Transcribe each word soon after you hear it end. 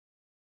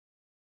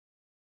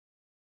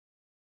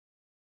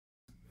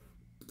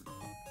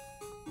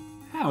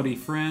Howdy,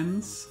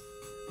 friends.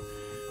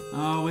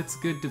 Oh, it's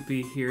good to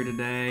be here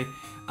today.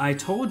 I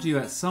told you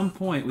at some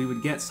point we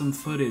would get some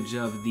footage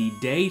of the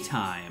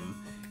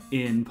daytime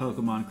in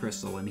Pokémon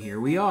Crystal, and here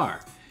we are.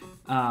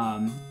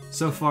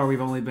 So far we've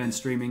only been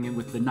streaming it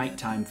with the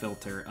nighttime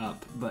filter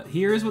up, but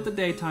here's what the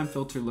daytime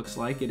filter looks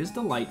like. It is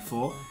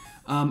delightful.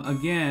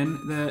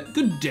 Again,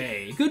 good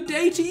day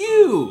to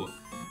you!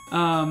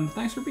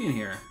 Thanks for being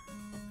here.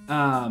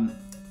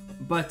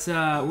 But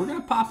we're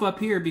gonna pop up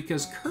here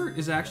because Kurt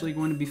is actually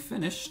going to be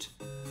finished.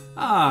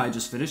 I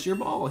just finished your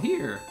ball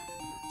here.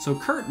 So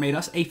Kurt made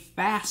us a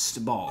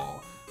fast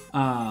ball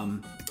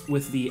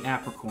with the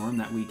apricorn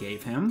that we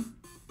gave him.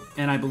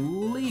 And I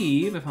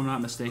believe, if I'm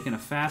not mistaken, a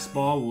fast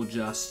ball will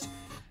just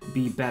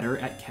be better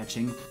at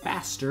catching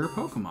faster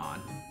Pokemon.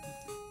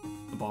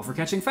 A ball for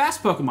catching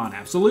fast Pokemon,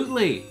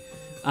 absolutely.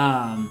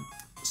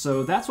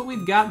 So that's what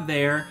we've got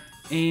there.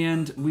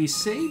 And we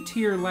saved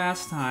here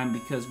last time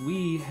because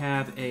we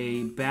have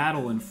a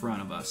battle in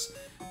front of us.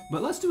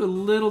 But let's do a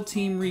little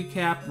team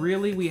recap.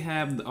 Really, we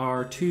have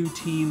our two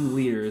team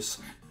leaders.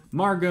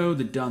 Margot,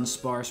 the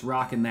Dunsparce,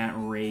 rocking that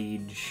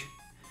rage.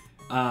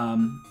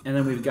 And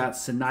then we've got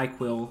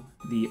Sinaiquil,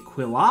 the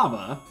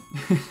Quilava,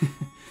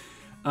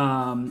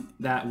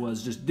 that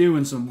was just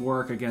doing some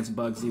work against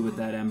Bugsy with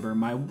that Ember.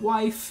 My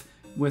wife,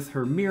 with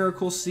her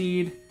Miracle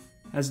Seed,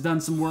 has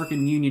done some work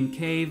in Union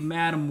Cave.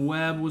 Madam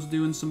Web was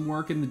doing some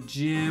work in the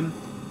gym.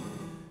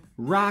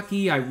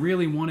 Rocky, I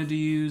really wanted to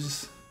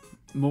use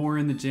more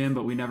in the gym,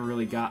 but we never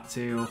really got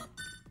to.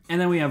 And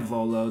then we have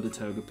Volo, the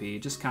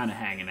Togepi, just kind of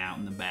hanging out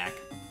in the back.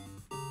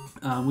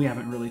 We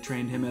haven't really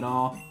trained him at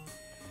all.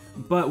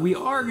 But we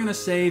are going to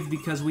save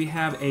because we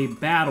have a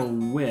battle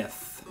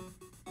with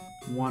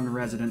one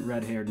resident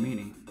red-haired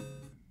meanie.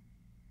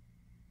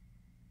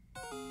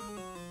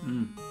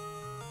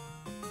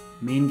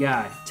 Mean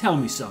guy, tell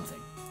me something.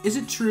 Is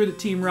it true that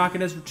Team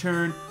Rocket has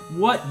returned?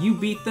 What? You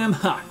beat them?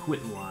 Ha!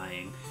 Quit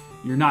lying.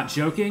 You're not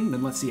joking?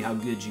 Then let's see how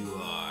good you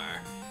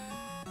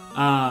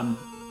are.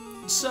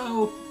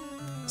 So,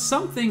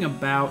 something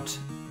about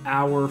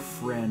our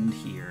friend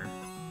here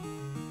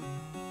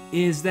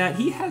is that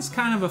he has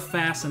kind of a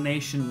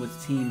fascination with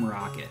Team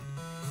Rocket.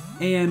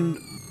 And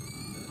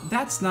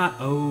that's not...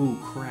 Oh,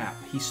 crap.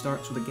 He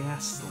starts with a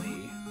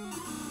Ghastly.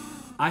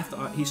 I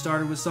thought he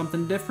started with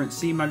something different.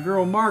 See, my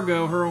girl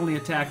Margot, her only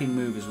attacking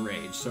move is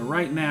Rage. So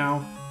right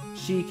now,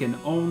 she can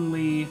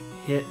only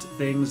hit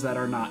things that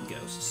are not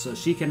ghosts. So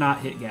she cannot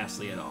hit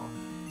Ghastly at all.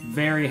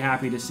 Very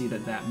happy to see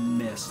that that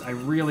missed. I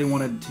really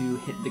wanted to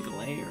hit the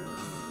Glare.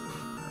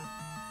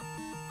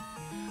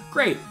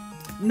 Great.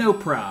 No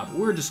prob.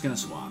 We're just gonna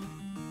swap.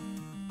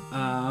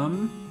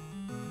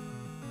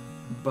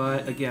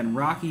 But again,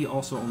 Rocky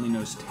also only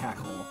knows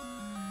Tackle.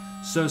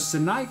 So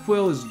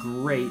Sinaiquil is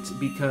great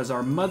because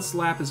our Mud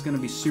Slap is going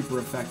to be super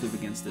effective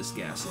against this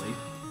Ghastly.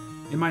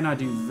 It might not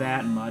do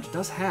that much.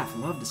 Does half.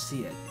 Love to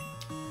see it.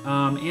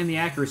 And the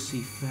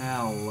accuracy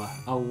fell.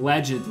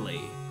 Allegedly.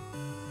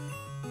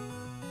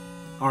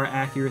 Our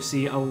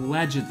accuracy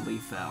allegedly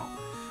fell.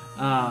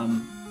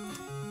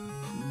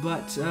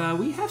 But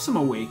we have some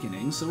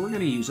Awakenings, so we're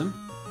going to use them.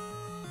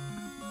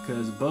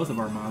 Because both of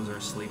our mobs are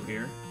asleep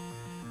here.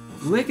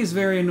 Lick is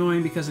very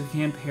annoying because it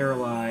can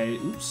paralyze.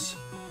 Oops.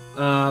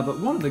 But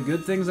one of the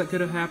good things that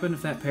could have happened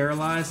if that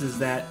paralyzed is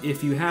that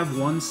if you have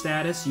one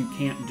status, you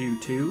can't do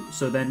two,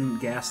 so then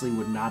Ghastly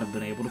would not have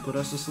been able to put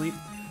us to sleep.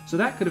 So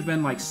that could have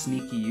been, like,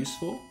 sneaky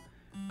useful.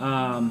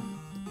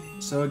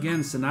 So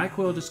again,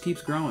 Sinaiquil just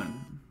keeps growing.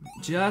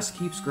 Just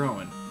keeps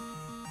growing.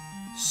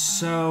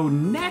 So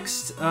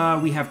next,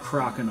 we have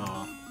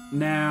Croconaw.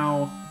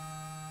 Now,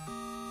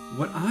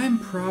 what I'm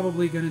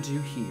probably going to do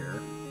here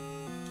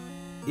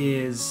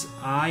is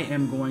I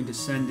am going to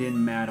send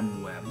in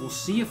Madam Web. We'll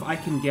see if I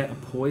can get a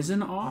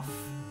poison off.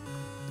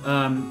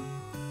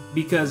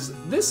 Because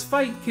this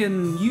fight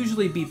can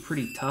usually be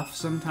pretty tough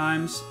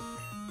sometimes.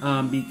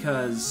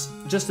 Because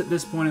just at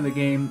this point in the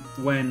game,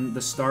 when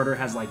the starter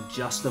has like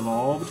just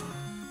evolved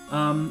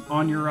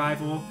on your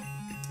rival,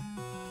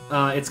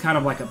 it's kind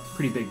of like a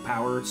pretty big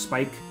power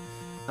spike.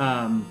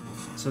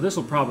 So this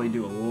will probably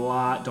do a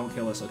lot. Don't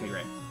kill us. Okay,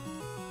 great.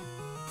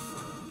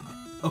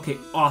 Okay,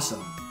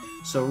 awesome.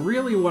 So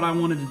really what I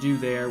wanted to do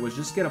there was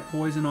just get a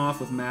poison off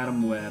with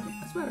Madam Web.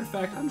 As a matter of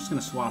fact, I'm just going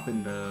to swap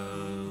into...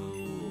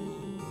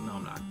 No,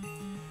 I'm not.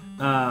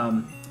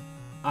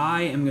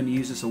 I am going to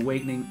use this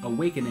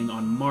Awakening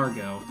on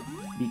Margot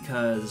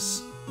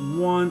because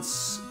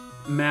once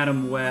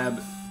Madam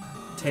Web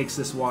takes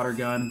this water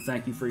gun,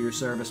 thank you for your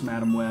service,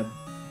 Madam Web,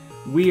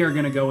 we are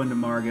going to go into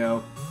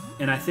Margot,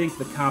 and I think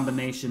the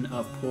combination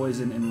of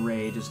Poison and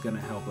Rage is going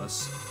to help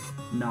us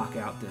knock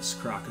out this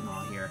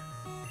Croconaw here.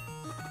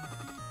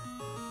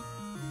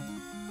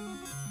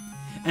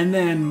 And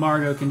then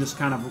Margot can just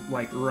kind of,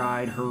 like,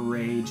 ride her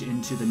rage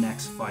into the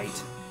next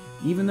fight.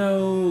 Even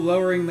though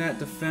lowering that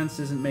defense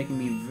isn't making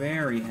me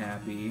very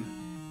happy,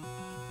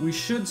 we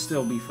should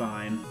still be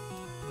fine.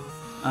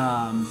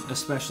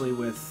 Especially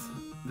with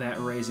that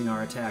raising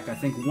our attack. I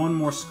think one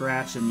more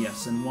scratch and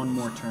yes, and one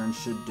more turn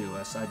should do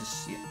us. I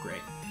just see it. Great.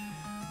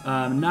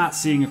 Not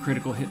seeing a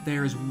critical hit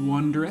there is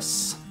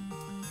wondrous.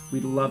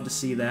 We'd love to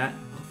see that.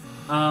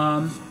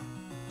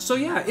 So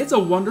yeah, it's a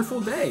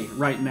wonderful day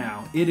right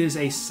now. It is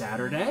a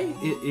Saturday.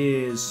 It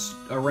is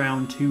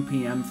around 2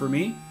 p.m. for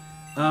me.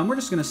 We're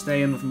just going to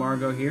stay in with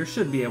Margot here.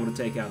 Should be able to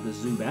take out the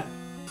Zubat.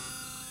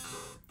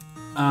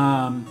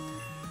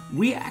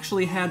 We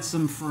actually had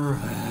some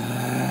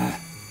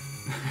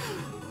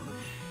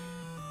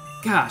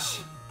Gosh,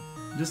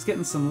 just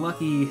getting some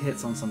lucky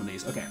hits on some of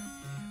these. Okay.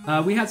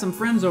 We had some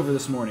friends over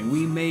this morning.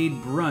 We made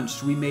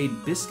brunch. We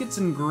made biscuits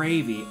and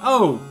gravy.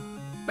 Oh,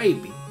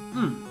 baby.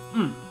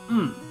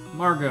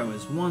 Margot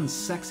is one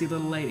sexy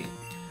little lady.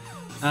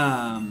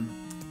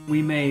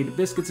 We made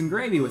biscuits and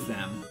gravy with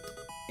them,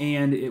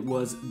 and it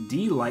was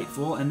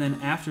delightful, and then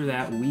after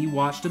that, we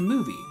watched a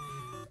movie.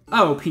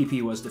 Oh,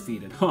 PP was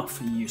defeated.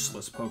 Humph,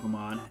 useless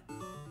Pokemon.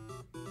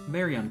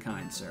 Very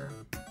unkind, sir.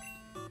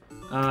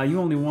 You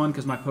only won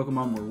because my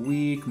Pokemon were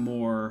weak,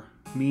 more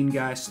mean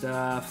guy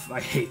stuff. I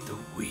hate the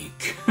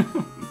weak.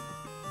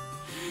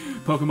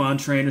 Pokemon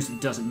trainers,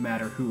 it doesn't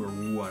matter who or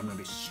what. I'm going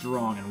to be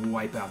strong and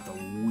wipe out the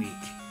weak.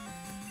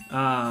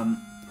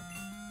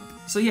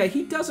 So yeah,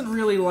 he doesn't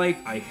really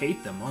like... I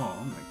hate them all.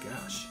 Oh my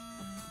gosh.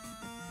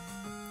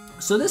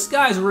 So this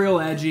guy's real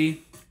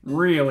edgy.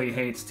 Really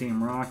hates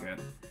Team Rocket.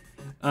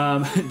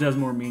 Does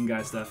more mean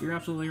guy stuff. You're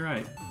absolutely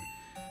right.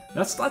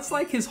 That's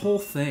like his whole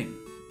thing.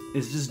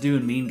 Is just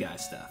doing mean guy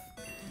stuff.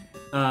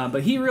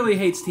 But he really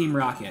hates Team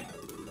Rocket.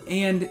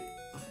 And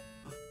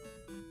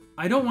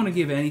I don't want to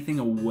give anything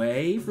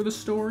away for the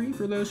story,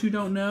 for those who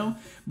don't know,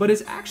 but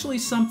it's actually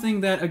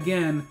something that,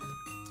 again,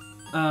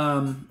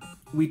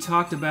 we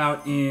talked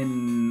about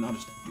in... I'll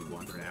just do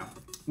one for now.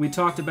 We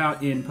talked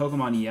about in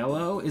Pokemon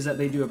Yellow, is that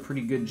they do a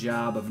pretty good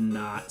job of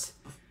not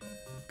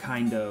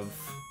kind of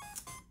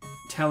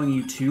telling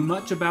you too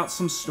much about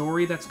some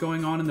story that's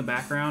going on in the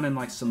background and,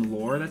 like, some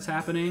lore that's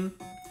happening.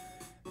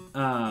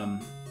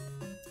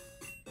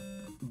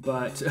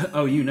 But,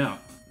 oh, you know,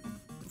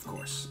 of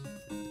course.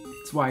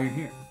 That's why you're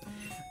here.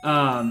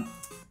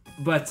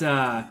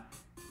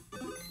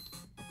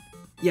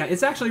 Yeah,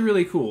 it's actually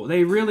really cool.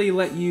 They really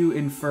let you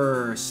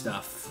infer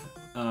stuff,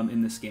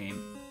 in this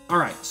game.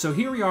 Alright, so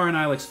here we are in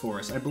Ilex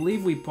Forest. I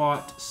believe we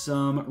bought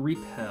some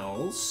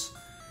repels.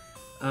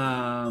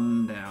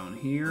 Down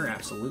here,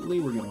 absolutely.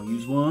 We're gonna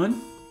use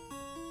one.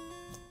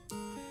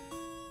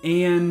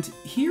 And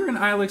here in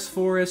Ilex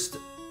Forest,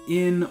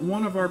 in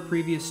one of our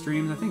previous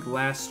streams, I think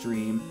last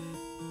stream,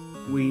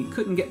 we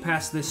couldn't get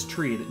past this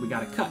tree that we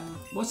gotta cut.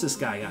 What's this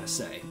guy gotta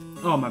say?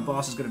 Oh, my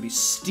boss is gonna be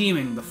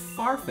steaming. The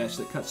Farfetch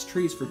that cuts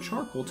trees for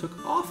charcoal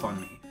took off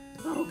on me.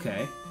 Oh,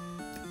 okay.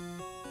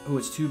 Oh,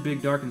 it's too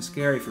big, dark, and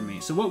scary for me.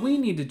 So what we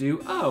need to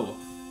do... Oh,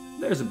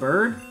 there's a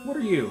bird. What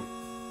are you?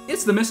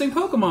 It's the missing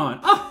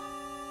Pokemon. Oh,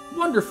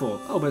 wonderful.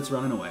 Oh, but it's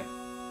running away.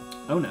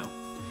 Oh, no.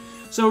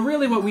 So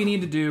really what we need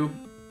to do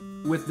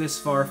with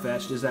this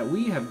Farfetch'd is that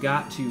we have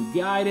got to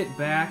guide it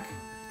back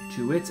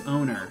to its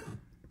owner.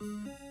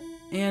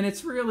 And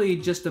it's really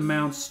just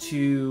amounts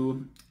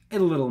to a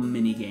little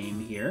mini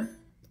game here.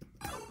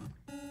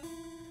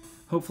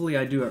 Hopefully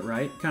I do it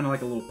right, kind of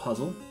like a little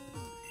puzzle.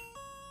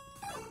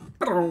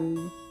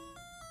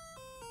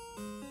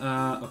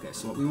 Okay,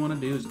 so what we want to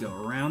do is go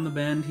around the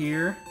bend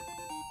here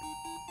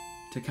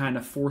to kind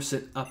of force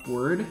it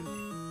upward.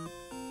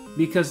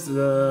 Because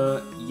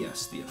the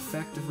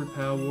effect of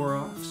Repel wore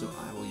off, so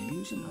I will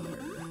use another.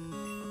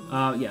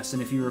 Yes,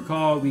 and if you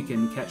recall, we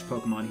can catch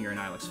Pokemon here in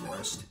Ilex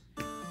Forest.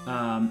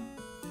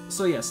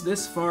 So yes,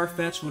 this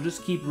Farfetch will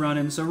just keep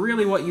running. So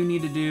really what you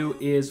need to do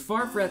is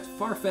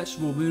Farfetch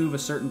will move a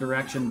certain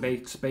direction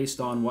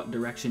based on what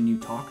direction you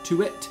talk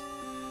to it.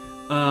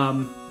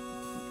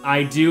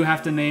 I do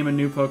have to name a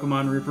new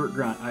Pokemon Rupert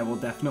Grunt. I will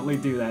definitely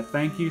do that.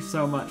 Thank you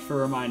so much for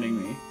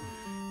reminding me.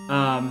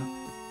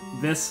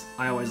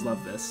 I always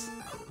love this.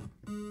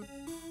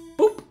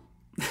 Boop!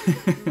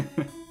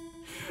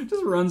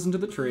 Just runs into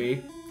the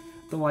tree.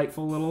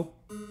 Delightful little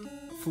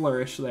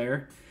flourish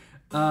there.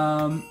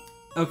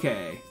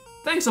 Okay.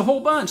 Thanks a whole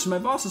bunch! My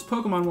boss's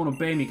Pokemon won't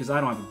obey me because I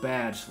don't have a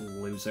badge,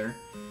 loser.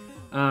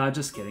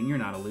 Just kidding, you're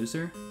not a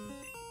loser.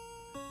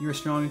 You're a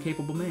strong and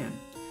capable man.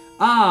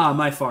 Ah,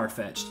 my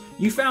Farfetch'd.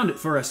 You found it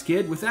for us,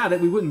 kid. Without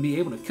it, we wouldn't be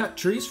able to cut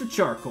trees for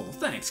charcoal.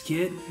 Thanks,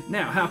 kid.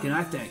 Now, how can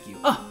I thank you?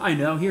 Oh, I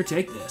know. Here,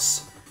 take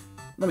this.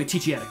 Let me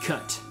teach you how to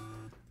cut.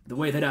 The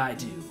way that I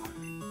do.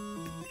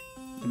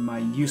 And my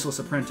useless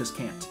apprentice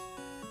can't.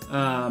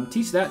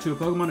 Teach that to a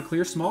Pokemon to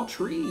clear small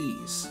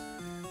trees.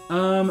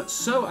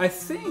 So I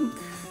think...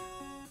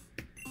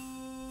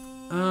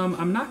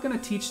 I'm not going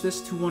to teach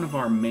this to one of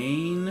our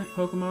main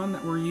Pokemon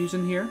that we're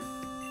using here.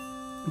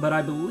 But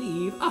I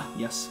believe... Ah,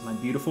 yes, my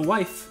beautiful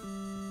wife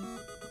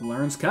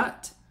learns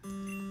cut.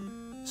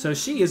 So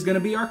she is going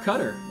to be our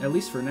cutter, at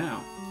least for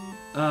now.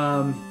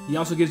 He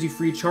also gives you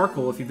free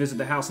charcoal if you visit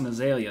the house in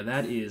Azalea.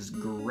 That is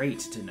great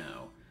to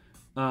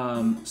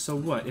know. So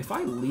what? If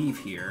I leave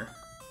here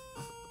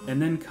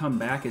and then come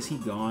back, is he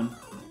gone?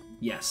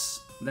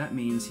 Yes, that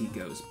means he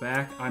goes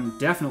back. I'm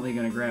definitely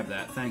going to grab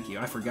that. Thank you.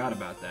 I forgot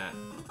about that.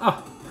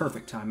 Oh,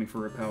 perfect timing for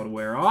Repel to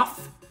wear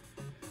off.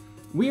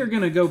 we are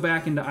going to go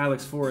back into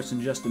Ilex Forest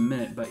in just a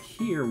minute, but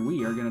here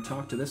we are going to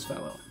talk to this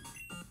fellow.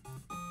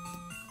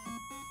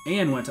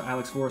 And went to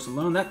Ilex Forest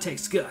alone. That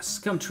takes Gus.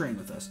 Come train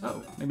with us.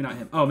 Oh, maybe not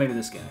him. Oh, maybe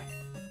this guy.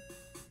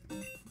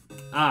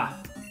 Ah,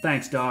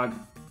 thanks, dog.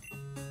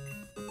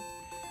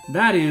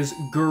 That is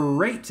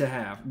great to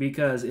have,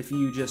 because if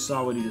you just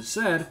saw what he just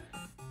said,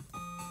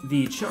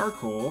 the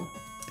charcoal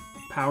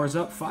powers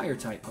up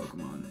fire-type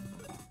Pokemon.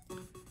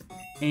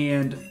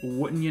 And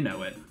wouldn't you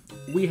know it,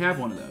 we have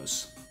one of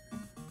those.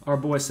 Our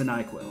boy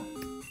Sinaiquil.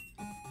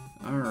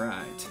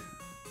 Alright.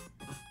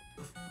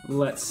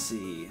 Let's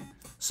see.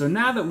 So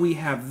now that we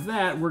have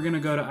that, we're going to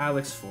go to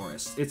Ilex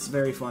Forest. It's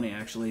very funny,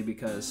 actually,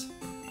 because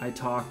I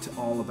talked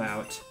all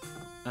about...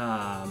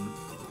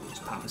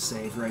 just pop a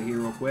save right here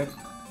real quick.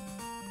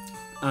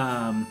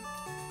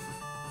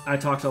 I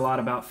talked a lot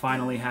about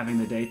finally having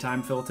the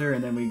daytime filter,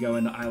 and then we go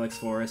into Ilex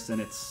Forest, and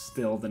it's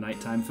still the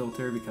nighttime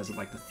filter because of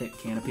like the thick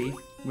canopy,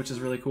 which is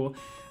really cool.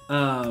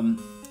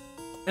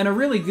 And a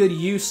really good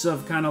use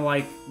of kind of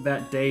like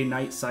that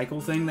day-night cycle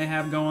thing they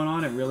have going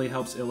on. It really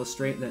helps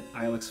illustrate that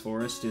Ilex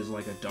Forest is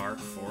like a dark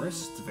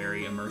forest. It's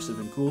very immersive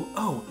and cool.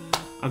 Oh,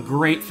 a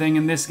great thing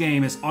in this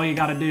game is all you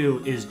gotta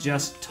do is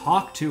just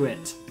talk to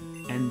it,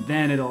 and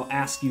then it'll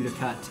ask you to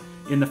cut.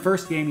 In the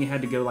first game, you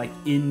had to go like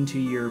into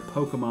your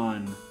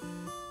Pokemon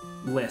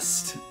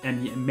list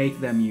and make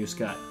them use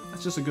cut.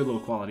 That's just a good little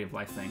quality of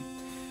life thing.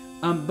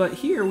 But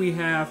here we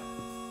have,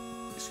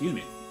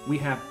 we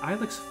have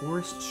Ilex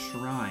Forest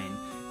Shrine.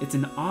 It's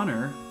in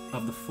honor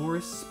of the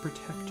forest's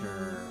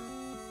protector.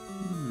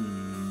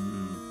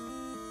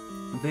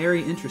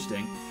 Very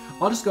interesting.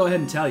 I'll just go ahead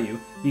and tell you,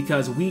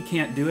 because we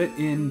can't do it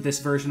in this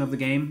version of the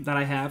game that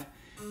I have.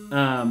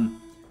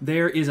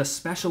 There is a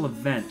special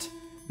event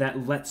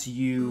that lets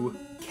you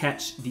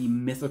catch the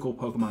mythical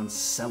Pokemon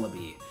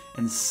Celebi.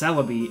 And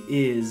Celebi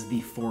is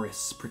the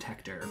forest's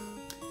protector.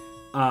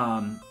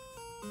 And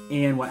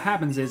what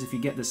happens is, if you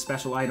get this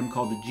special item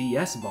called the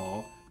GS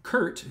Ball,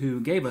 Kurt,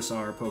 who gave us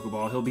our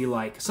Pokeball, he'll be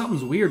like,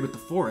 something's weird with the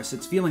forest,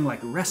 it's feeling like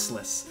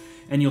restless.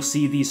 And you'll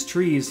see these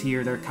trees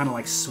here, they're kind of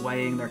like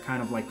swaying, they're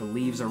kind of like the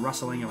leaves are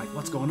rustling, you're like,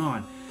 what's going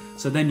on?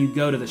 So then you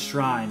go to the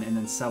shrine, and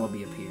then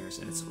Celebi appears,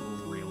 and it's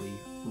really,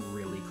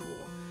 really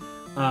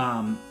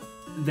cool.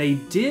 They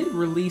did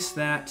release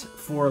that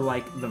for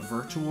like the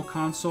Virtual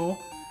Console,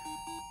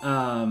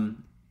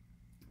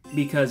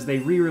 because they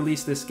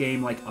re-released this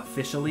game like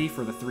officially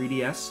for the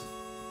 3DS.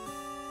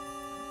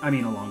 I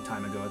mean, a long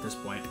time ago at this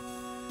point.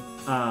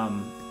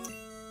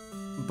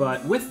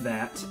 But with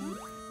that,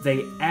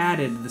 they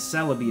added the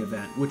Celebi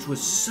event, which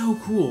was so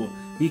cool,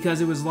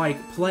 because it was like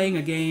playing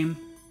a game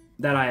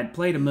that I had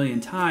played a million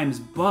times,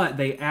 but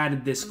they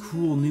added this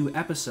cool new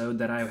episode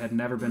that I had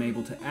never been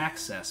able to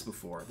access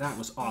before. That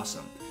was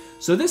awesome.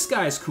 So this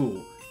guy's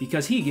cool,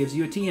 because he gives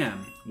you a TM.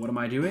 What am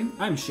I doing?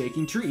 I'm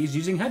shaking trees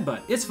using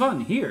Headbutt. It's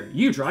fun. Here,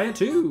 you try it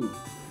too.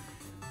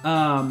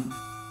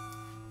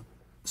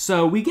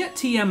 So we get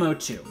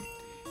TM02,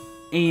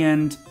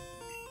 and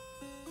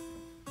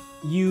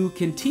you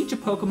can teach a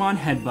Pokemon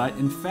Headbutt.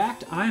 In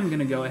fact, I'm going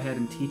to go ahead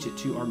and teach it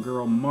to our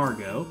girl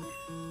Margot,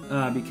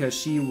 because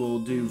she will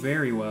do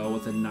very well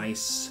with a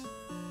nice,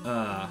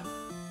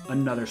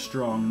 another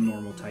strong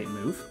normal type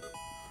move.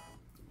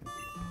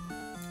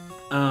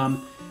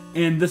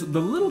 And the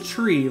little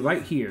tree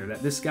right here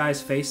that this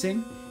guy's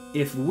facing,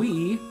 if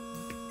we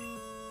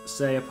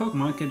say a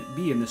Pokemon could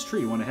be in this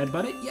tree, want to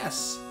headbutt it?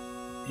 Yes.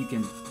 You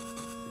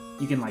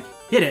can like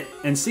hit it,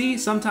 and see,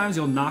 sometimes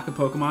you'll knock a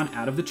Pokemon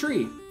out of the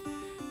tree.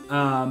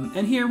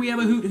 And here we have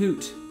a Hoot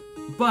Hoot.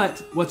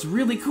 But what's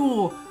really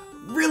cool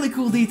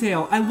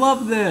detail, I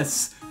love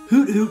this!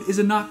 Hoot Hoot is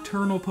a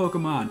nocturnal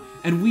Pokemon,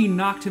 and we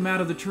knocked him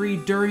out of the tree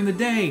during the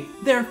day,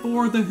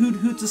 therefore the Hoot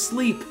Hoot's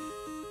asleep.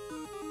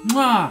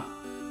 Mwah!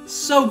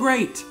 So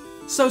great!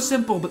 So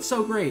simple, but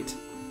so great.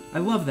 I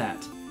love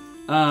that.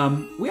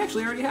 We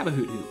actually already have a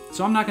Hoot Hoot,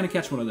 so I'm not going to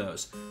catch one of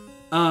those.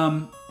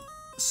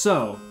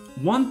 So,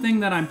 one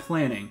thing that I'm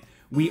planning,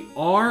 we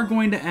are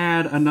going to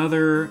add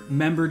another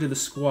member to the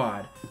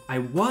squad. I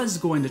was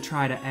going to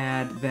try to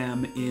add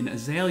them in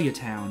Azalea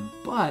Town,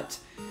 but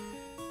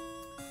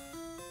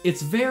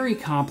it's very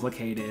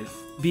complicated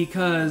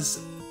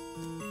because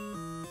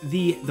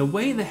the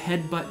way the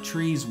headbutt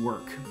trees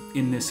work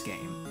in this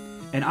game,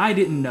 and I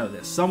didn't know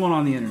this, someone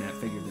on the internet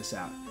figured this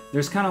out.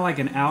 There's kind of like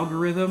an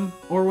algorithm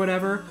or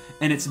whatever,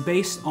 and it's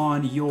based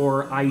on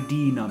your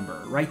ID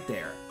number right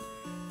there.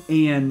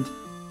 And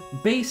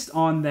based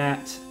on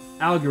that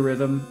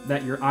algorithm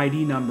that your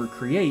ID number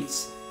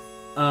creates,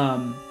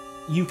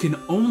 you can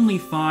only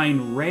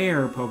find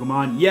rare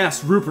Pokemon.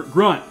 Yes, Rupert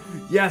Grunt!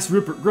 Yes,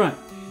 Rupert Grunt!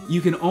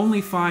 You can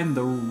only find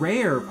the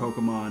rare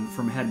Pokemon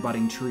from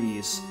headbutting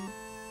trees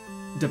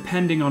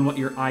depending on what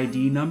your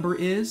ID number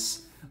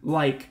is.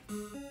 Like,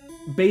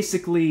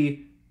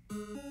 basically,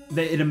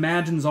 it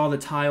imagines all the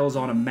tiles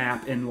on a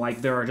map, and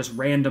like there are just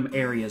random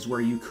areas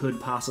where you could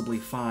possibly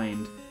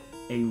find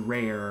a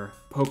rare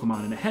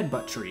Pokemon in a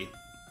headbutt tree.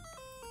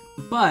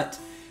 But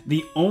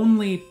the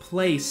only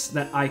place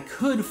that I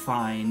could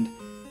find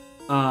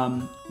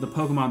the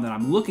Pokemon that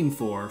I'm looking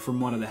for from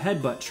one of the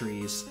headbutt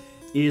trees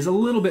is a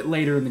little bit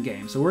later in the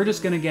game. So we're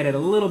just going to get it a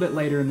little bit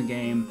later in the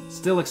game.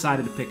 Still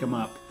excited to pick him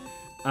up.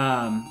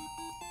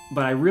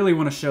 But I really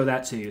want to show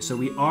that to you. So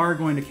we are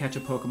going to catch a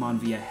Pokemon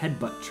via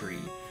headbutt tree,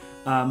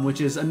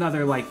 which is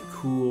another like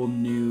cool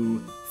new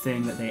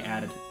thing that they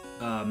added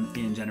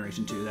in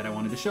Generation 2 that I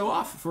wanted to show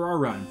off for our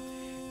run.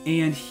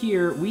 And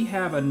here we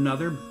have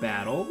another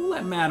battle. We'll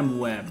let Madam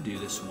Web do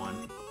this one.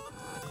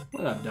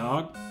 What up,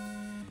 dog?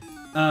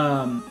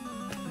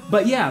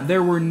 But yeah,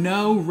 there were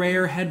no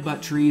rare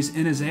headbutt trees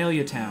in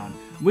Azalea Town,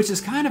 which is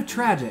kind of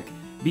tragic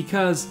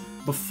because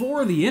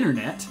before the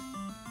internet,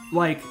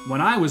 like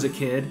when I was a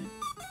kid,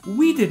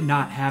 we did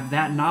not have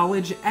that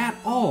knowledge at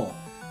all.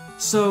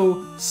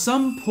 So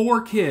some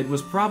poor kid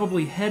was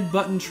probably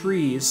headbutting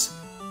trees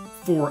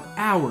for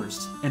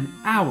hours and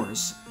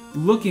hours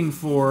looking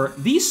for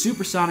these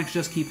supersonics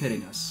just keep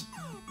hitting us.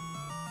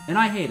 And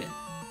I hate it.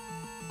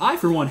 I,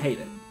 for one, hate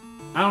it.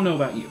 I don't know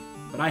about you,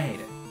 but I hate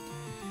it.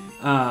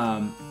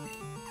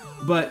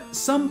 But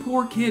some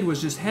poor kid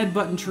was just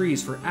headbutting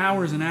trees for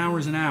hours and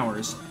hours and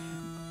hours,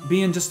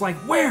 being just like,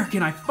 where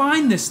can I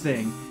find this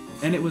thing?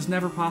 And it was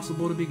never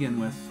possible to begin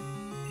with.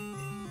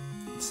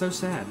 It's so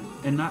sad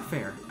and not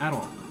fair at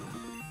all.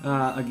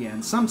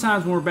 Again,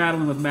 sometimes when we're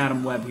battling with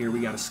Madam Web here, we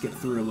gotta skip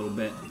through a little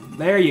bit.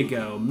 There you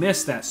go.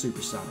 Miss that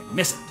supersonic.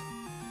 Miss it.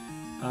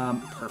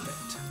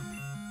 Perfect.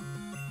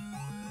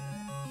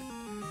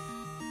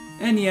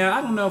 And yeah,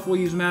 I don't know if we'll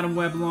use Madam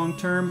Web long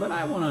term, but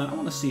I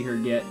wanna see her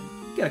get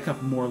a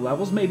couple more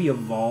levels, maybe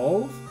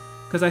evolve,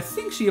 because I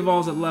think she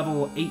evolves at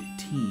level 18,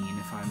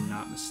 if I'm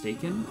not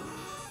mistaken.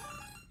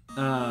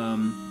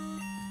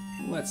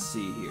 Let's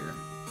see here.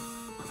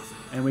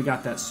 And we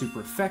got that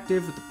super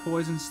effective with the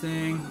poison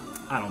sting.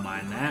 I don't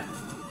mind that.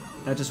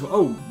 That just,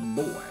 oh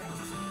boy.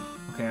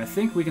 Okay, I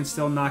think we can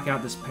still knock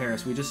out this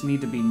Paris. We just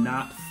need to be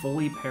not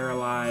fully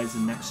paralyzed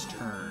next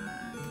turn.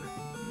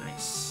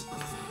 Nice.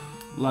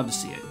 Love to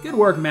see it. Good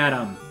work,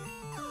 madam.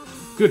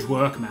 Good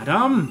work,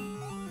 madam.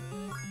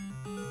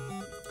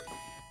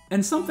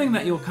 And something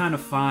that you'll kind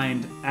of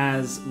find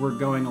as we're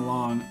going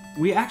along,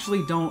 we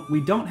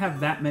don't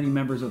have that many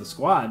members of the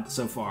squad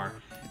so far.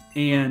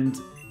 And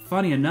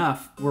funny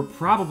enough, we're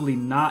probably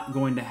not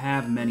going to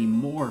have many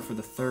more for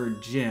the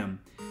third gym.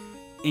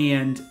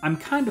 And I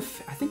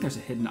think there's a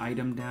hidden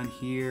item down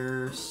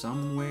here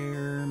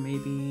somewhere,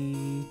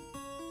 maybe.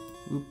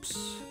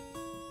 Oops.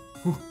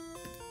 Whew.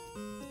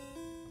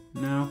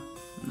 No,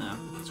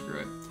 screw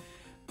it.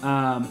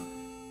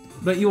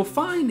 But you'll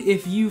find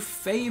if you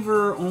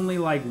favor only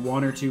like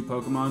one or two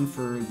Pokemon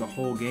for the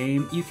whole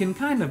game, you can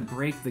kind of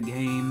break the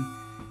game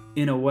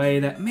in a way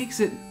that makes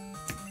it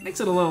a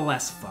little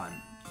less fun.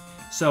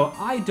 So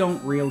I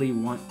don't really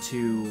want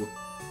to,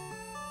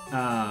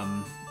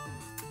 I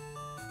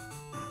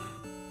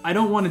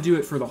don't want to do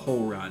it for the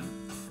whole run.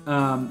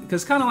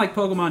 Because kind of like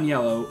Pokemon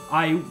Yellow,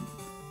 I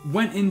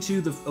went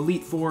into the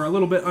Elite Four a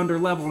little bit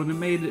under-leveled,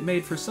 and it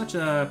made for such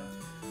a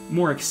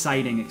more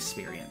exciting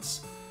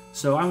experience.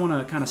 So I want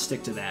to kind of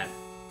stick to that.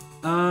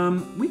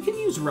 We can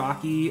use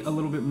Rocky a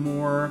little bit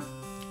more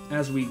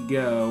as we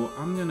go.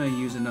 I'm going to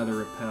use another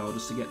Repel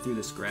just to get through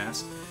this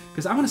grass,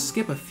 because I want to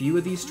skip a few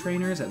of these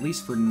trainers, at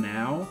least for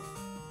now.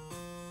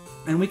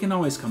 And we can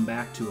always come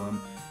back to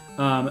them,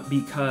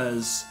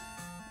 because,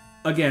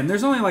 again,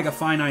 there's only like a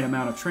finite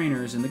amount of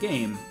trainers in the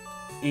game,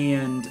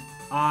 and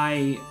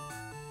I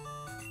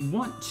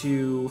want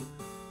to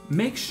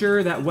make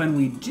sure that when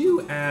we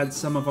do add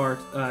some of our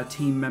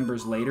team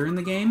members later in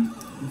the game,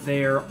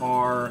 there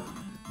are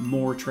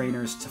more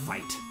trainers to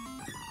fight.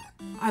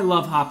 I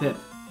love Hoppip.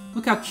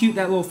 Look how cute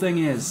that little thing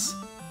is.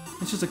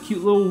 It's just a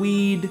cute little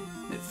weed.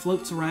 It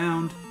floats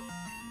around.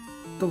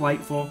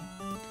 Delightful.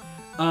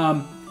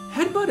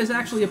 Headbutt is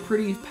actually a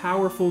pretty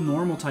powerful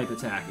normal type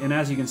attack, and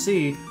as you can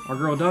see, our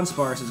girl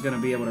Dunsparce is going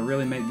to be able to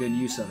really make good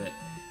use of it.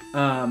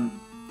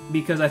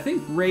 Because I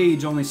think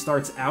Rage only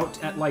starts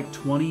out at like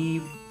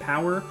 20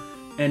 power,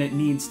 and it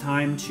needs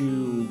time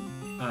to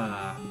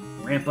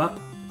ramp up.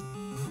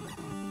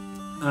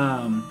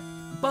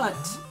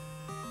 But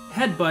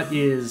Headbutt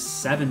is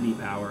 70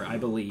 power, I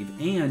believe,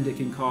 and it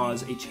can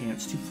cause a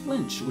chance to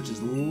flinch, which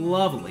is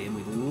lovely, and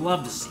we'd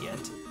love to see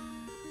it.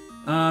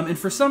 And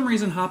for some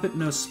reason, Hoppip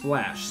knows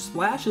Splash.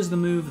 Splash is the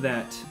move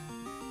that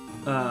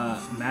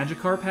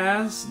Magikarp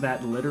has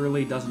that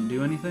literally doesn't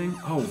do anything.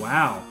 Oh,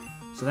 wow.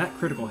 So that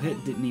critical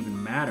hit didn't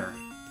even matter.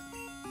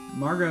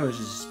 Margot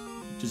is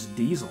just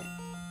diesel.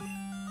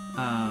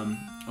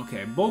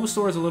 Okay,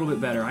 Bulbasaur is a little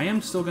bit better. I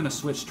am still going to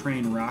switch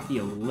train Rocky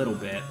a little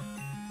bit.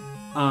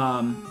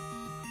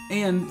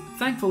 And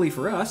thankfully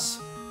for us,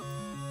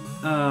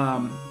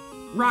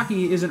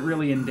 Rocky isn't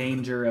really in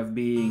danger of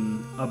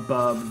being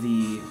above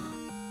the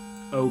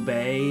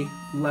Obey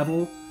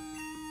level,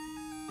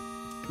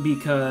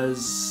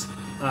 because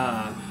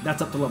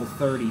that's up to level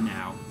 30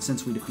 now,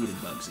 since we defeated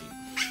Bugsy.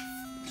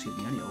 Excuse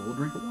me, I need a little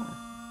drink of water.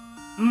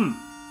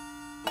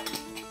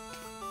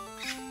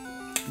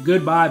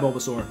 Goodbye,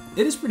 Bulbasaur.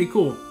 It is pretty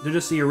cool to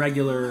just see a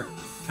regular,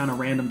 kind of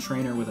random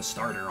trainer with a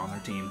starter on their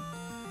team.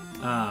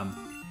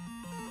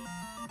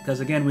 Because,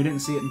 again, we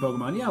didn't see it in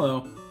Pokemon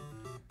Yellow,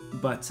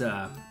 but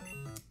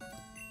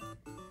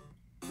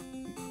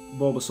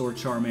Bulbasaur,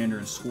 Charmander,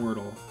 and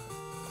Squirtle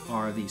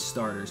are the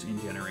starters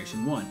in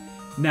Generation 1.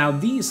 Now,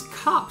 these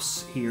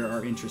cops here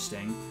are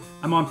interesting.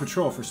 I'm on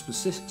patrol for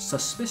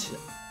suspicious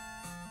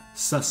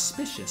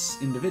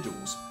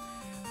individuals.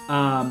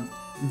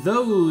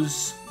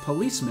 Those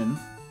policemen...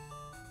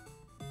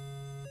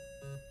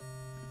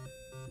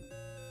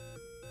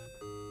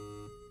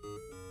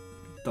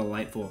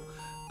 Delightful.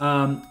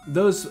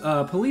 Those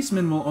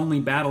policemen will only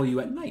battle you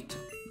at night,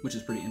 which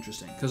is pretty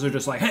interesting, because they're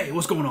just like, hey,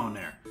 what's going on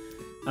there?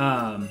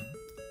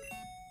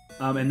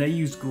 And they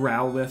use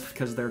Growlithe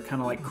because they're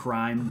kind of like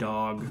crime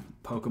dog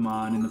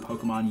Pokemon in the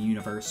Pokemon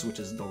universe, which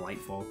is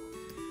delightful.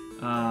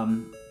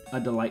 A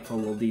delightful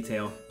little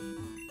detail.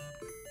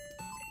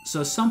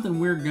 So something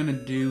we're going to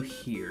do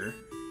here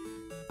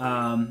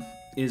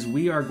is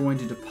we are going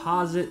to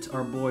deposit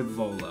our boy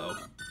Volo,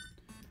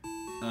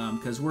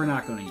 because we're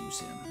not going to use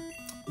him.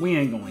 We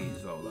ain't going to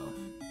use Volo.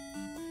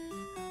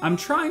 I'm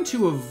trying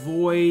to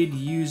avoid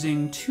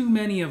using too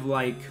many of,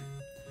 like,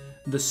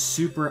 the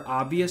super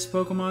obvious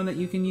Pokemon that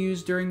you can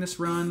use during this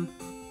run.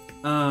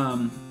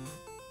 I'm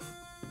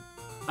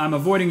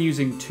avoiding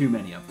using too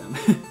many of them,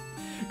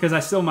 because I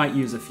still might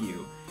use a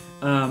few.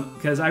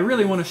 Because I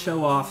really want to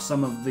show off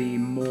some of the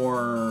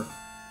more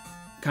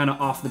kind of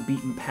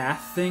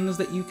off-the-beaten-path things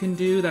that you can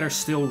do that are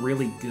still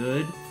really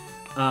good.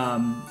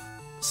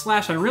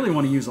 Slash, I really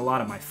want to use a lot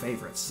of my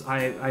favorites.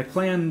 I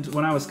planned,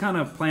 when I was kind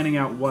of planning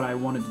out what I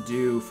wanted to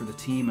do for the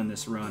team in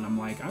this run, I'm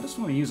like, I just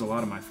want to use a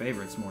lot of my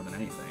favorites more than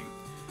anything.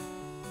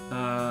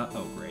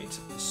 Oh, great.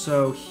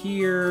 So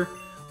here,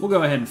 we'll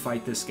go ahead and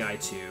fight this guy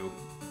too.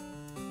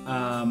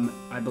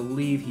 I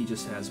believe he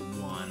just has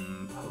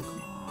one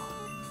Pokemon.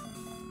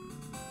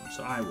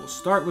 So I will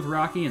start with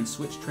Rocky and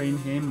switch train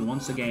him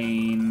once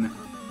again.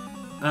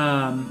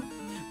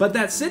 But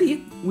that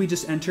city we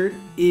just entered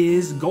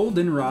is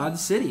Goldenrod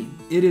City.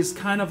 It is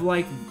kind of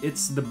like,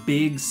 it's the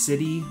big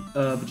city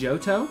of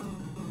Johto.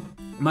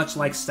 Much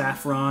like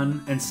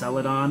Saffron and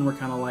Celadon were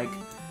kind of like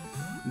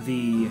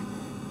the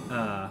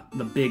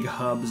big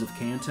hubs of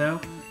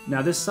Kanto.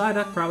 Now this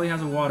Psyduck probably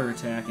has a water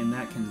attack and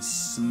that can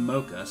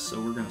smoke us,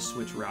 so we're going to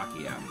switch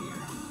Rocky out here.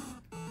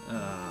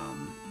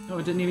 Oh,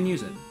 it didn't even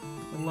use it.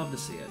 I'd love to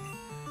see it.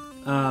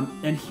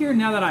 And here,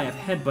 now that I have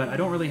Headbutt, I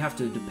don't really have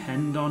to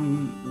depend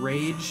on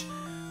Rage.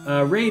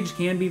 Rage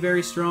can be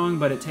very strong,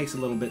 but it takes a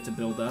little bit to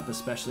build up,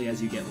 especially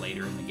as you get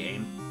later in the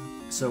game.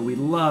 So we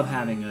love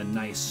having a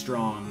nice,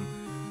 strong,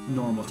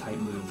 normal-type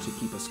move to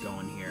keep us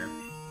going here.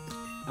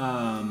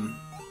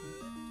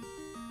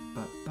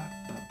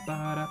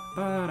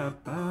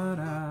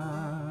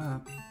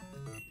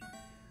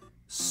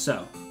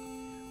 So,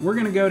 we're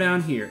going to go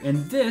down here,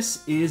 and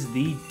this is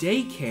the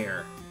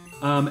daycare.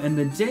 And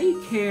the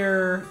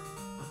daycare...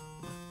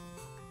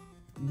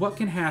 What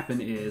can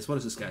happen is, what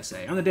does this guy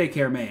say? I'm the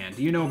daycare man.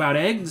 Do you know about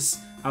eggs?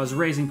 I was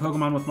raising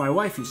Pokemon with my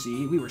wife, you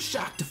see. We were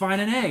shocked to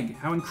find an egg.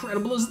 How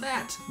incredible is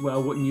that?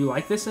 Well, wouldn't you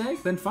like this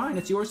egg? Then fine,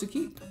 it's yours to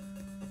keep.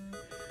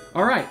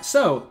 Alright,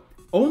 so,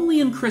 only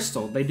in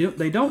Crystal. They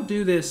don't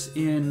do this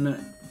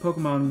in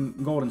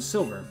Pokemon Gold and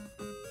Silver.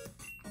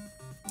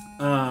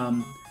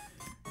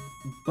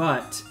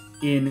 But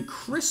in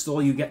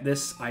Crystal, you get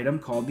this item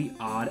called the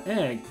Odd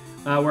Egg,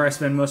 where I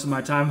spend most of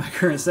my time in my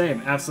current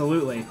save.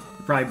 Absolutely.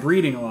 Probably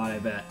breeding a lot, I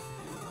bet.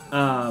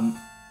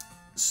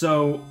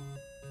 So,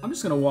 I'm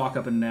just going to walk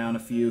up and down a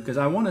few, because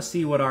I want to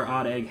see what our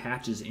Odd Egg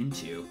hatches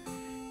into.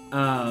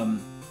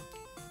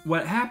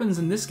 What happens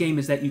in this game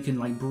is that you can,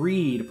 like,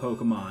 breed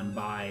Pokemon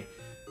by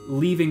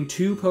leaving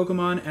 2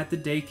 Pokemon at the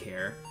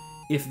daycare.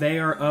 If they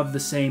are of the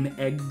same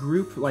egg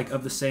group, like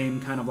of the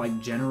same kind of, like,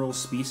 general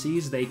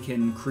species, they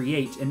can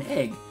create an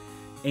egg.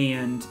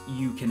 And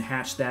you can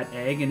hatch that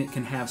egg, and it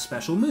can have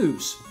special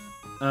moves,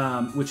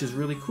 which is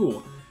really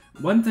cool.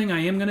 One thing I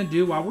am going to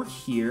do while we're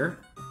here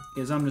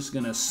is I'm just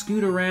going to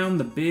scoot around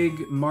the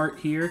big mart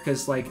here,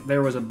 because, like,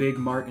 there was a big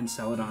mart in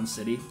Celadon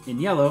City in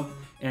Yellow,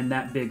 and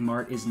that big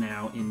mart is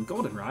now in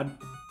Goldenrod.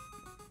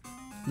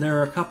 There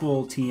are a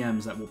couple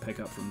TMs that we'll pick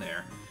up from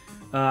there.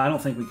 I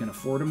don't think we can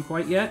afford them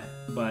quite yet,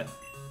 but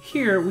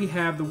here we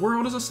have the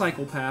World is a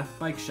Cycle Path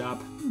bike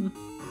shop.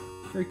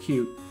 Very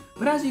cute.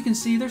 But as you can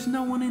see, there's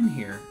no one in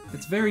here.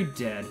 It's very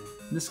dead.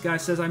 This guy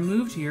says, I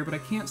moved here, but I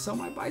can't sell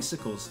my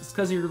bicycles. It's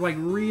because you're, like,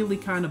 really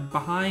kind of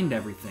behind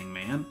everything,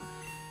 man.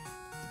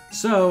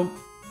 So,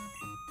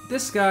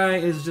 this guy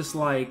is just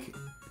like,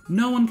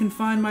 no one can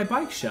find my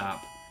bike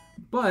shop.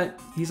 But,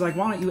 he's like,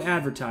 why don't you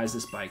advertise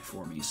this bike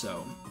for me?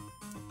 So,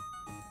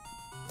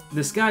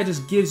 this guy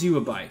just gives you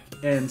a bike.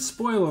 And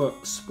spoiler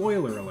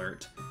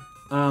alert,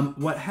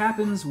 what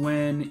happens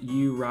when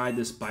you ride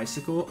this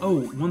bicycle... Oh,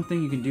 one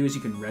thing you can do is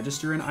you can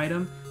register an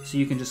item. So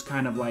you can just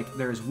kind of like...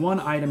 There's one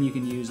item you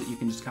can use that you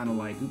can just kind of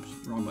like...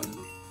 Oops, wrong button.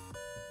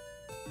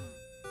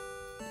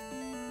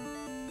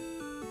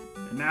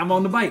 And now I'm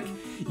on the bike.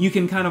 You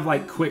can kind of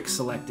like quick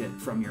select it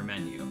from your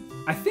menu.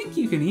 I think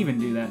you can even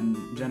do that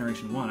in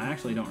Generation 1. I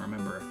actually don't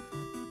remember.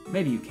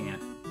 Maybe you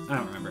can't. I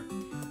don't remember.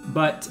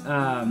 But,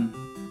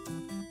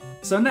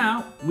 So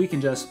now we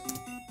can just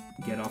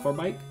get off our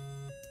bike.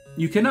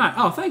 You cannot.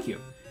 Oh, thank you.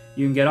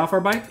 You can get off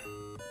our bike,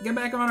 get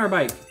back on our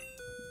bike.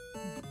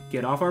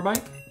 Get off our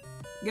bike,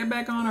 get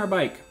back on our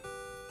bike.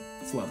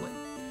 It's lovely.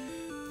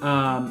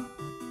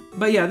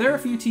 But yeah, there are a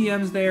few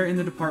TMs there in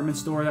the department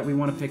store that we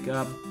want to pick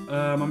up.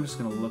 I'm just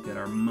going to look at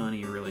our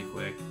money really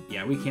quick.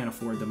 Yeah, we can't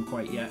afford them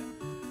quite yet.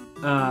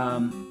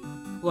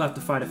 We'll have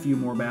to fight a few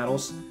more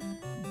battles.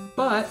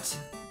 But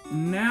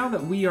now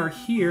that we are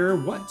here,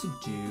 what to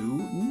do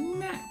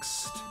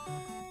next?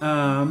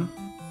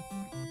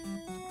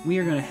 We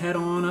are going to head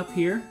on up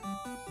here.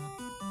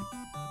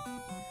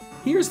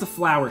 Here's the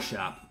flower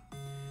shop.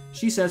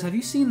 She says, have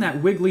you seen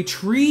that wiggly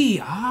tree?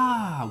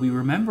 Ah, we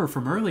remember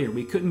from earlier.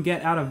 We couldn't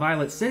get out of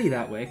Violet City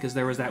that way because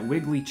there was that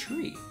wiggly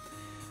tree.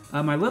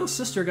 My little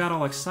sister got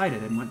all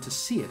excited and went to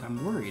see it.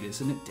 I'm worried.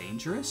 Isn't it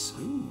dangerous?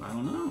 Ooh, I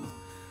don't know.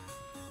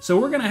 So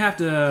we're going to have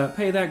to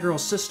pay that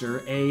girl's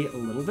sister a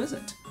little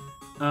visit.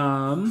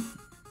 And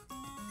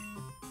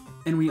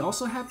we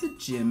also have the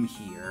gym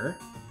here.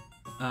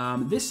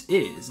 This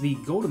is the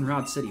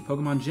Goldenrod City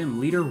Pokemon Gym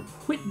leader,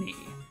 Whitney.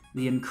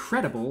 The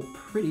incredibly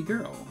pretty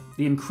girl,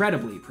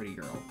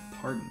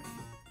 pardon me.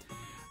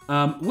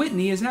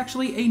 Whitney is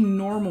actually a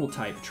normal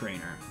type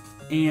trainer,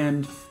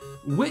 and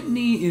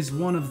Whitney is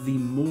one of the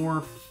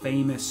more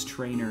famous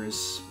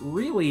trainers,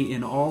 really,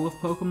 in all of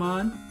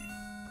Pokemon,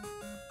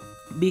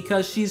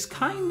 because she's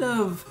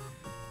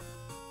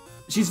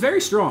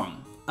very strong.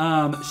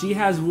 She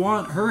has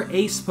her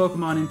ace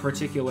Pokemon in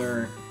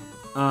particular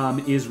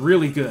is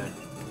really good,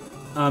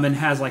 and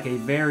has like a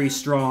very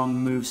strong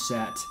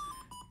moveset.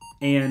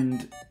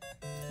 And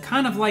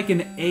kind of like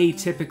an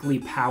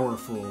atypically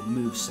powerful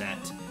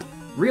moveset,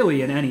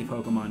 really, in any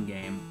Pokemon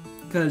game.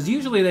 Because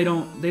usually they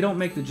don't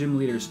make the gym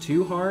leaders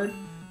too hard.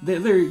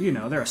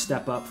 They're a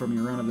step up from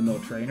your run-of-the-mill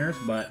trainers,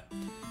 but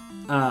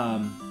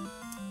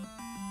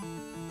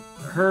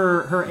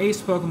her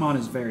ace Pokemon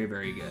is very,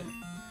 very good.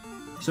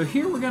 So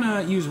here we're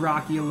gonna use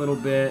Rocky a little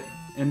bit,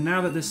 and now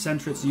that this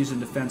Sentret's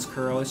using Defense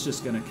Curl, it's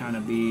just gonna kind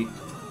of be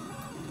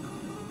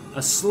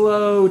a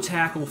slow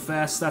tackle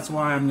fest. That's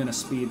why I'm going to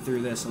speed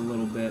through this a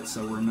little bit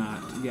so we're not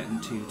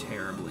getting too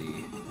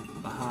terribly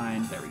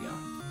behind. There we go.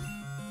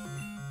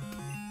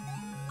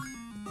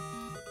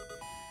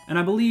 And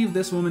I believe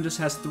this woman just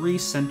has 3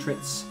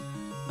 Sentrets.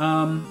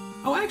 Oh,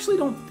 I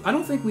actually I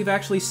don't think we've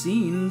actually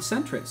seen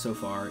Sentret so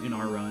far in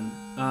our run.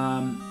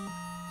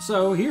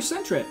 So here's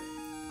Sentret.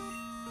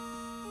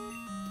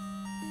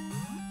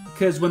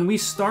 Because when we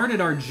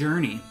started our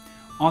journey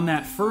on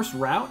that first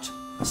route,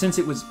 since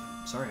it was...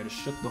 Sorry, I just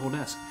shook the whole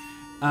desk.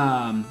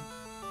 On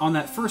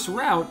that first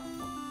route,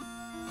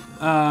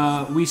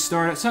 we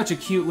started... Such a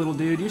cute little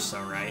dude. You're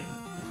so right.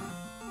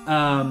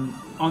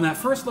 On that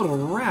first little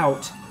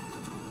route,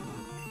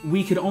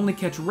 we could only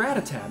catch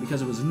Rattata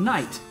because it was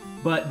night.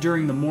 But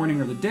during the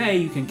morning or the day,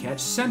 you can catch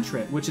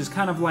Sentret, which is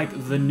kind of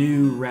like the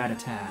new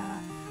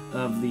Rattata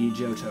of the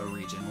Johto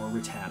region, or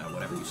Rattata,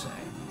 whatever you say.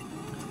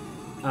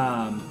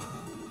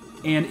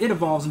 And it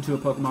evolves into a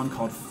Pokemon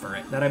called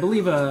Furret, that I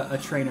believe a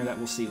trainer that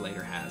we'll see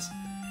later has.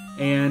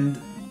 And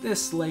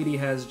this lady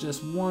has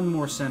just one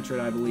more Sentret,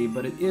 I believe,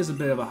 but it is a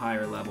bit of a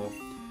higher level.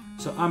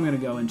 So I'm going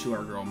to go into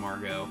our girl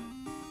Margot.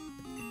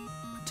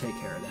 Take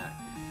care of that.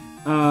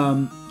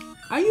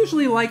 I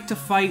usually like to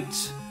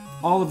fight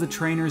all of the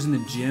trainers in the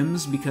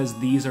gyms because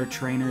these are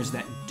trainers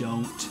that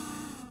don't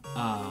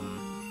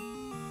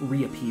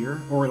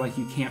reappear, or like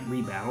you can't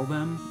rebattle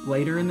them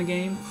later in the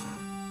game.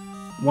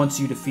 Once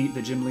you defeat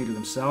the gym leader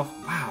themselves.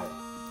 Wow.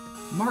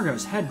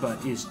 Margot's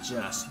headbutt is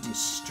just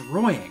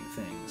destroying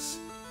things.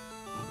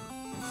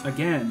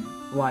 Again,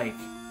 like,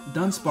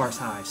 Dunsparce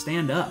High,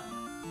 stand up.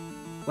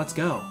 Let's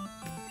go.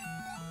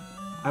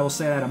 I will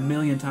say that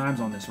 1,000,000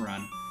 times on this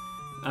run.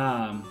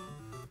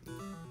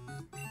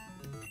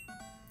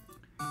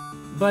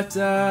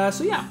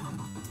 So yeah.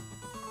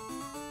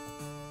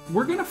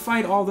 We're going to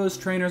fight all those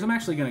trainers. I'm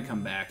actually going to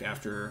come back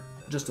after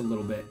just a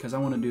little bit, because I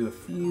want to do a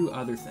few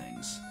other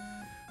things.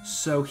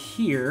 So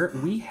here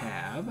we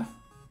have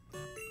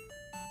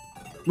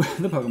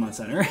the Pokemon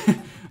Center.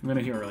 I'm going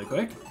to heal really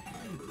quick.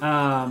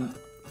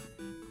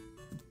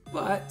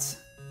 But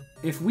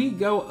if we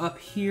go up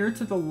here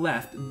to the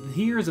left,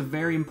 here is a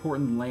very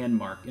important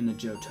landmark in the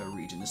Johto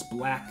region. This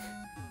black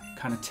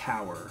kind of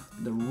tower,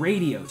 the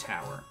radio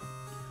tower.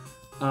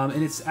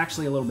 And it's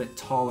actually a little bit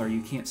taller.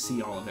 You can't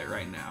see all of it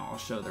right now. I'll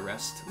show the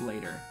rest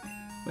later.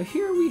 But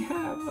here we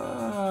have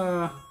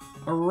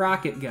a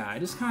rocket guy,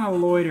 just kind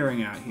of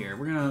loitering out here.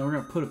 We're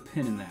gonna put a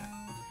pin in that.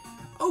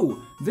 Oh,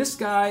 this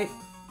guy,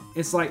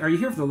 it's like, are you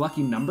here for the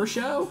lucky number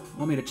show?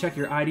 Want me to check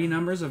your ID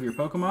numbers of your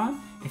Pokemon?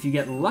 If you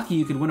get lucky,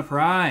 you could win a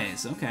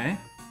prize. Okay.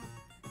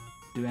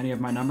 Do any of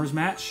my numbers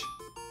match?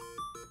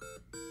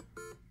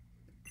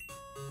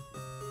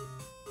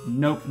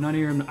 Nope, none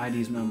of your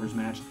ID's numbers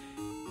match.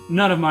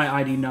 None of my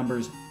ID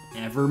numbers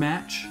ever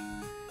match.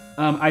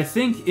 I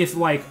think if,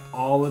 like,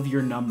 all of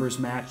your numbers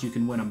match, you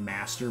can win a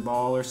Master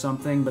Ball or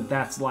something, but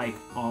that's, like,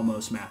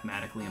 almost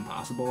mathematically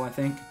impossible, I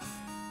think.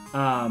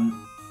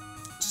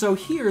 So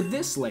here,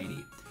 this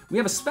lady. We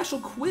have a special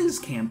quiz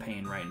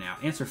campaign right now.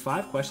 Answer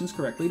 5 questions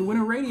correctly to win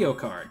a radio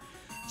card.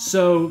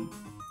 So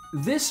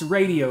this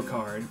radio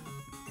card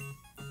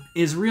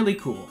is really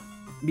cool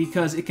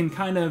because it can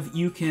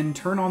you can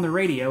turn on the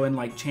radio and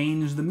like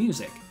change the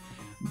music.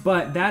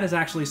 But that is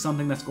actually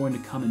something that's going to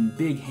come in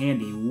big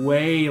handy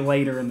way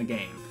later in the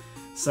game.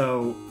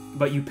 So,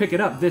 but you pick it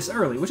up this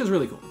early, which is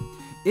really cool.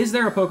 Is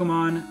there a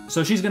Pokemon...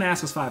 So she's going to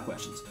ask us 5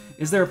 questions.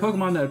 Is there a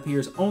Pokemon that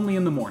appears only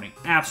in the morning?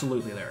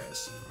 Absolutely there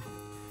is.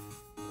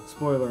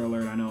 Spoiler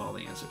alert, I know all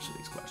the answers to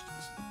these questions.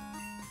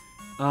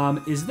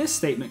 Is this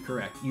statement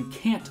correct? You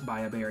can't buy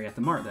a berry at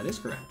the mart. That is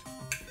correct.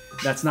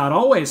 That's not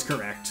always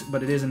correct,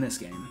 but it is in this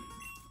game.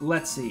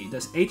 Let's see.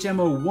 Does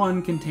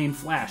HMO1 contain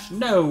Flash?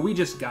 No, we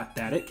just got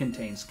that. It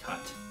contains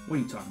Cut. What are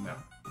you talking about?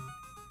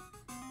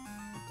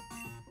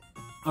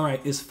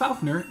 Alright, is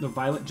Falconer the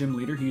Violet Gym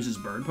Leader who uses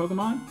bird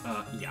Pokemon?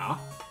 Yeah.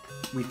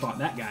 We fought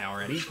that guy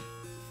already.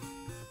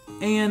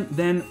 And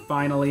then,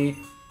 finally,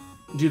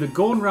 do the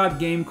Goldenrod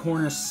Game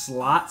Corner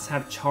slots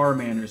have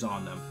Charmanders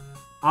on them?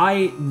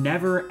 I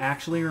never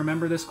actually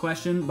remember this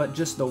question, but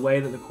just the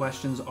way that the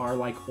questions are,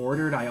 like,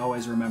 ordered, I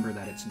always remember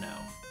that it's no.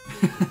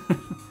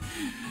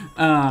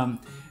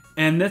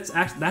 And that's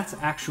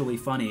actually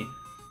funny,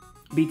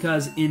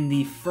 because in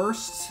the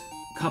first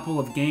couple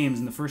of games,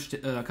 in the first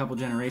couple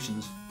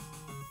generations,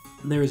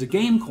 there is a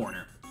game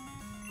corner,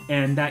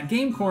 and that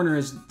game corner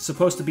is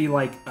supposed to be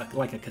like a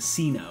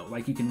casino.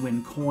 Like you can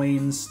win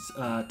coins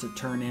to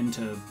turn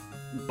into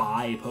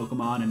buy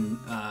Pokemon and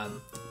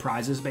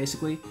prizes,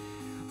 basically.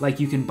 Like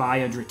you can buy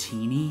a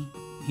Dratini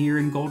here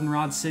in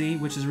Goldenrod City,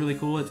 which is really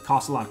cool. It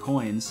costs a lot of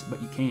coins,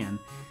 but you can.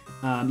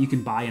 You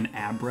can buy an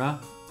Abra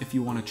if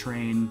you want to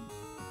train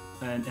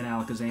an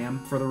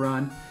Alakazam for the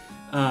run.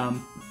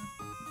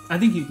 I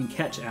think you can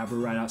catch Abra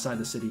right outside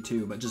the city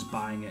too, but just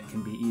buying it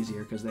can be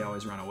easier because they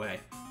always run away.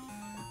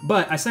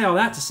 But I say all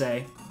that to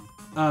say,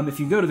 if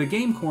you go to the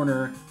game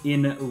corner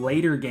in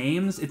later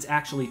games, it's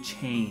actually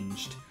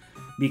changed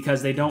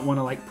because they don't want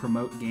to like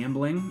promote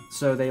gambling,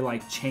 so they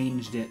like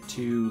changed it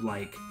to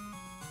like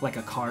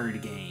a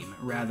card game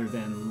rather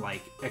than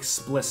like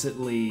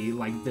explicitly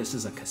like this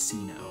is a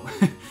casino.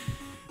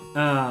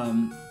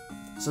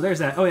 So there's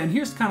that. Oh, and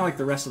here's kind of like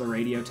the rest of the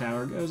radio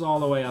tower. It goes all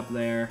the way up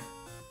there.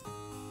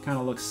 Kind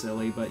of looks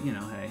silly, but you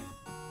know, hey.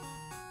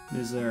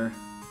 These are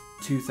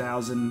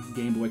 2000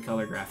 Game Boy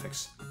Color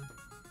graphics.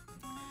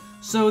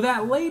 So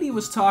that lady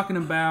was talking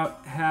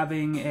about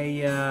having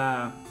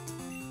a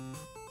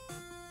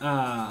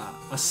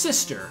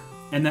sister,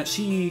 and that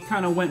she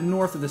kind of went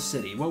north of the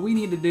city. What we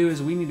need to do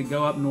is we need to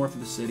go up north of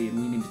the city,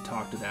 and we need to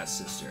talk to that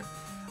sister.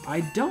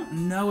 I don't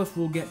know if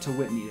we'll get to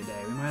Whitney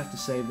today. We might have to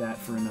save that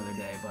for another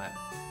day, but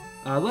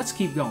let's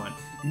keep going.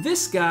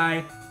 This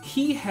guy,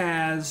 he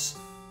has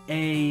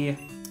a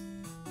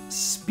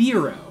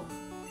Spearow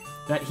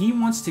that he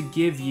wants to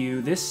give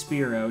you, this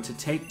Spearow, to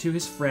take to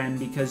his friend,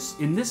 because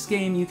in this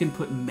game you can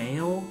put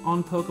mail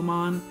on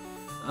Pokemon,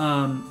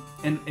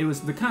 and it was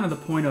the kind of the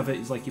point of it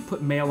is like you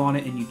put mail on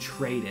it and you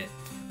trade it.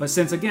 But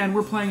since, again,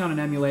 we're playing on an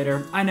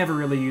emulator, I never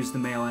really use the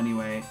mail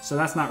anyway, so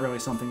that's not really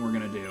something we're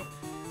going to do.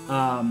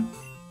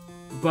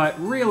 But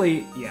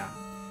really, yeah.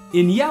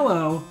 In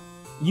Yellow,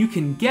 you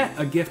can get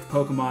a gift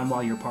Pokemon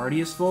while your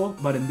party is full,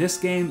 but in this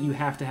game, you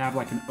have to have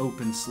like an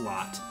open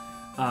slot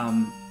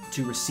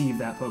to receive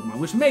that Pokemon,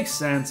 which makes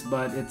sense,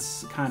 but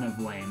it's kind of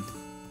lame.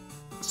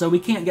 So we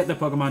can't get the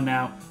Pokemon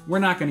now. We're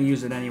not going to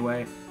use it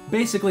anyway.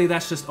 Basically,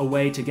 that's just a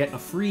way to get a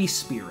free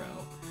Spearow.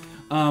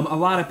 A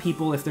lot of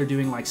people, if they're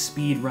doing like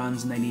speed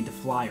runs and they need to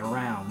fly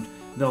around,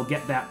 they'll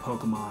get that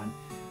Pokemon.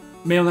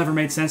 Mail never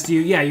made sense to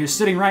you? Yeah, you're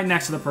sitting right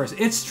next to the person.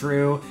 It's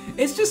true.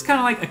 It's just kind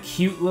of like a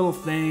cute little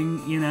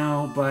thing, you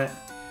know, but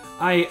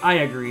I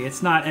agree.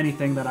 It's not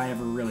anything that I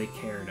ever really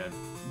care to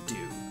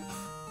do.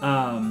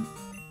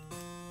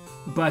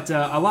 But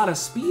a lot of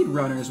speed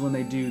runners, when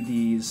they do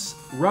these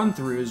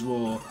run-throughs,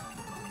 will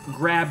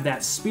grab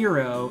that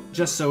Spearow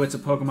just so it's a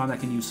Pokemon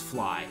that can use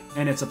Fly.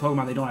 And it's a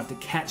Pokemon they don't have to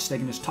catch. They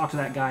can just talk to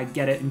that guy,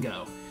 get it, and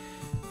go.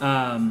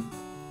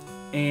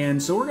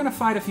 And so we're going to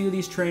fight a few of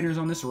these trainers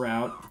on this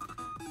route.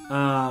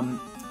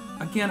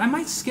 Again, I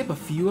might skip a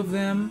few of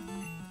them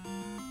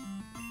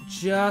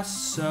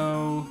just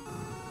so...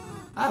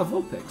 Ah,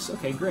 Vulpix.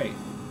 Okay, great.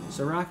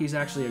 So Rocky's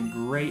actually a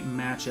great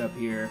matchup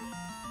here.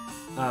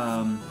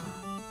 What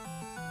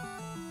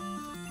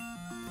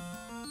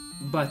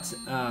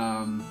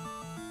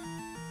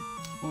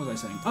was I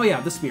saying? Oh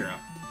yeah, the Spearow.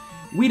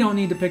 We don't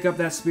need to pick up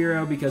that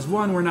Spearow because,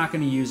 one, we're not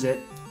going to use it,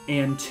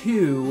 and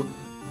two,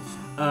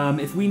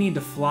 if we need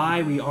to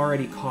fly, we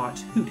already caught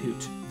Hoot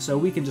Hoot, so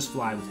we can just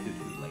fly with Hoot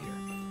Hoot later.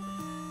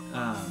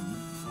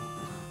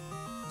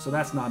 So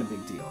that's not a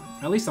big deal.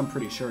 At least I'm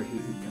pretty sure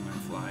Hoot Hoot can learn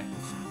Fly.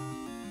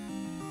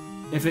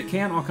 If it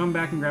can, I'll come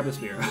back and grab the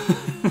Spearow.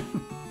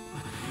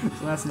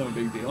 So that's no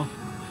big deal.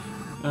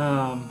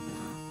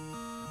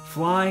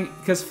 Flying,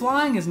 because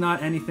flying is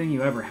not anything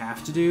you ever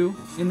have to do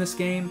in this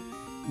game,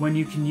 when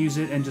you can use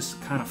it and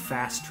just kind of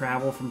fast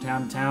travel from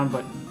town to town,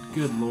 but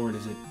good lord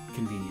is it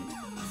convenient.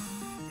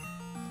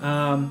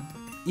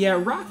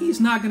 Yeah, Rocky's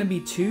not going to be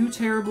too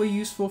terribly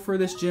useful for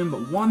this gym,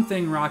 but one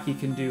thing Rocky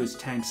can do is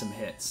tank some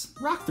hits.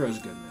 Rock Throw's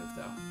a good move,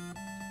 though.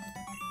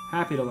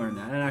 Happy to learn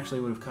that. It actually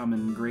would have come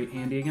in great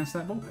handy against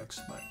that Vulpix,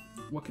 but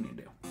what can you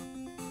do?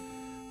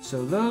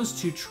 So those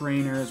two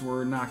trainers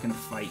we're not going to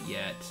fight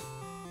yet.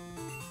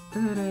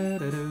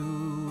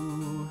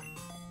 We'll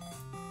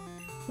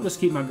just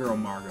keep my girl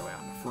Margo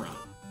out in the front.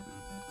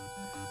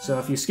 So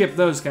if you skip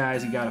those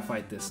guys, you got to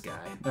fight this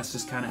guy. That's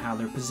just kind of how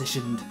they're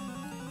positioned.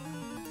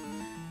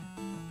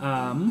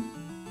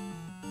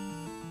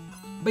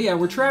 But yeah,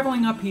 we're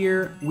traveling up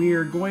here.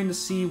 We're going to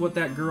see what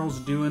that girl's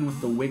doing with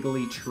the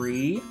wiggly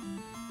tree.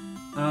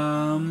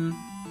 Oh!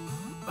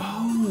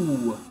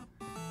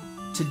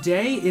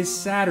 Today is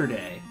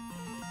Saturday.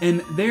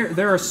 And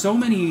there are so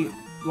many,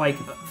 like,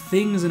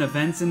 things and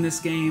events in this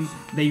game.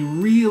 They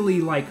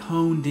really, like,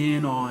 honed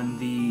in on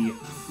the,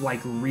 like,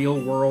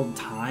 real-world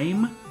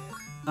time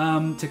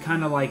to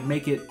kind of, like,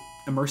 make it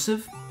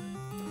immersive.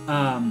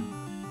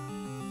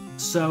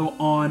 So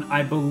on,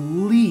 I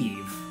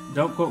believe,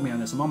 don't quote me on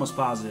this, I'm almost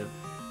positive,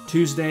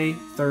 Tuesday,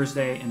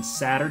 Thursday, and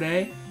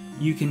Saturday,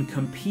 you can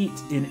compete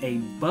in a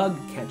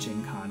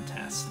bug-catching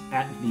contest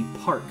at the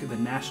park, the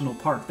national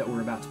park that we're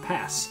about to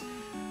pass.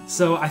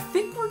 So I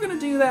think we're going to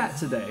do that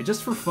today,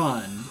 just for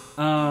fun.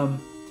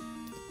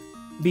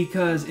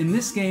 Because in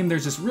this game,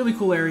 there's this really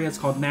cool area, it's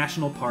called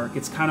National Park.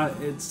 It's kind of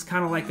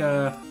like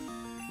a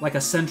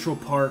Central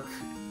Park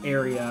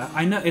area.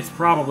 I know it's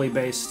probably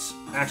based,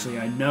 actually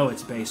I know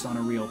it's based on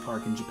a real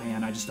park in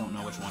Japan, I just don't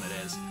know which one it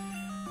is.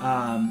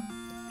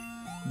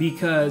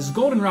 Because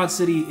Goldenrod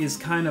City is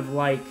kind of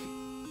like,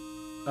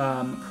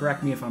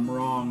 correct me if I'm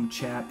wrong,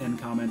 chat and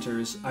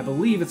commenters, I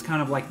believe it's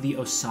kind of like the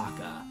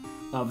Osaka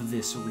of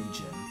this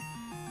region.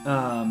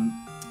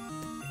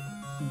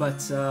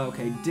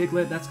 Okay,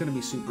 Diglett, that's going to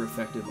be super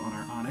effective on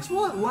our Onix.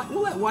 We'll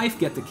let Wife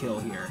get the kill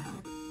here.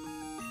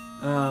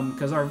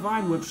 Because our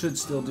Vine Whip should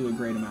still do a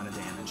great amount of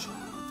damage.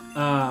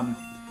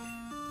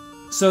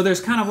 So there's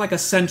kind of like a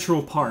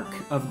central park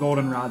of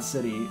Goldenrod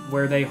City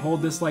where they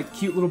hold this like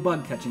cute little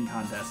bug catching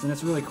contest, and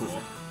it's really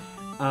cool.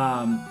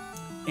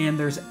 And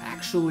there's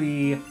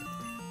actually...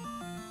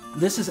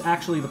 This is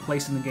actually the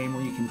place in the game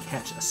where you can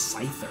catch a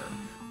Scyther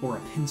or a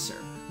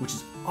Pinsir, which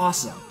is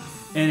awesome.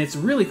 And it's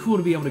really cool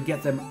to be able to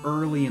get them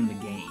early in the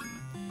game.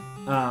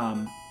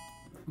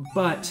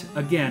 But,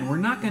 again, we're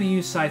not going to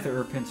use Scyther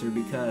or Pinsir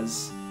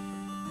because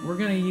we're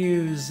going to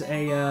use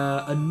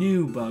a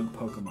new bug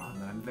Pokemon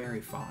that I'm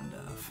very fond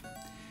of.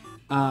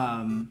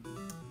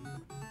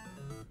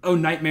 Oh,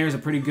 Nightmare is a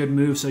pretty good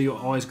move, so you'll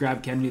always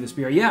grab Kennedy the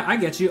Spear. Yeah, I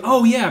get you.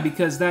 Oh, yeah,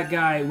 because that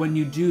guy, when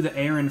you do the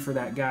errand for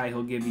that guy,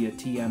 he'll give you a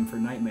TM for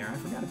Nightmare. I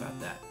forgot about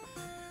that.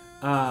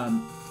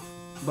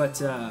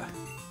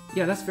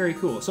 Yeah, that's very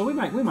cool. So we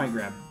might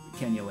grab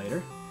Kenya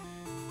later.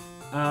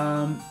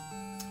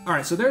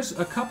 Alright, so there's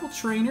a couple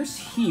trainers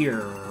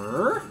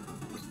here.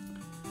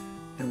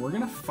 And we're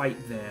going to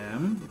fight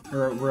them.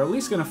 Or we're at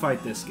least going to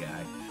fight this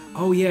guy.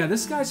 Oh yeah,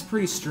 this guy's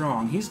pretty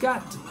strong. He's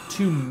got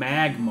 2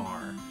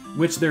 Magmar,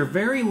 which they're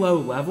very low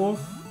level.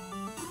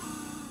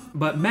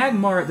 But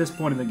Magmar at this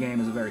point in the game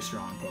is a very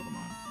strong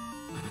Pokemon.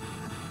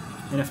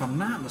 And if I'm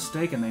not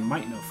mistaken, they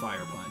might know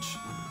Fire Punch.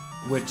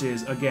 Which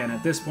is, again,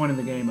 at this point in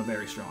the game, a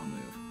very strong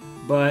move.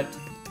 But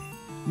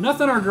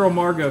nothing our girl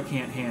Margo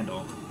can't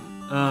handle.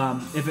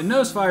 If it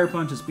knows Fire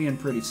Punch, it's being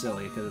pretty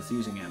silly because it's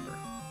using Ember.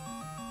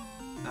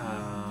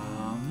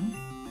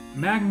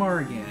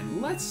 Magmar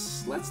again.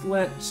 Let's let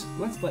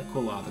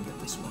Quilava get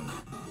this one.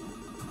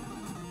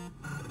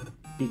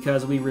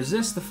 Because we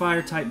resist the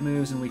fire type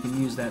moves and we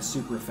can use that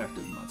super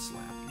effective Mud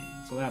Slap.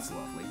 So that's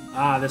lovely.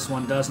 Ah, this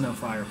one does know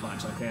Fire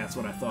Punch. Okay, that's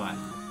what I thought.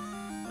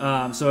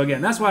 So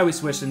again, that's why we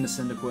switched into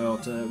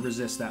Cyndaquil to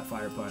resist that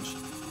Fire Punch.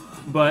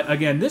 But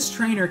again, this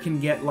trainer can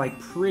get like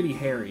pretty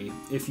hairy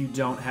if you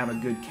don't have a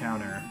good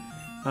counter.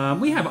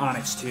 We have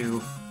Onix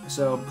too,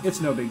 so it's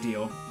no big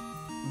deal.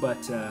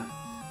 But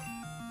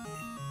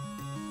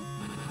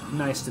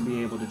nice to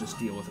be able to just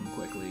deal with him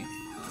quickly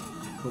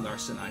with our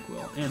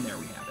Cyndaquil. And there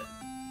we have it.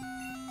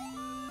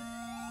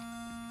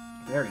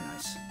 Very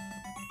nice.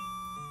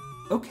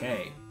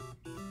 Okay.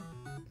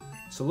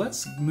 So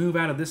let's move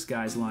out of this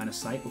guy's line of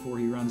sight before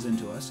he runs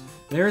into us.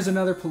 There's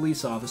another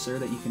police officer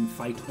that you can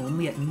fight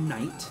only at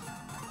night.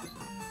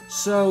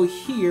 So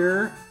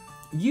here,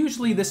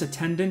 usually this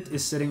attendant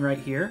is sitting right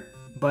here,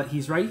 but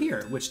he's right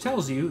here, which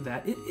tells you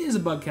that it is a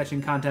bug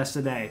catching contest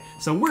today.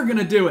 So we're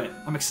gonna do it.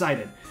 I'm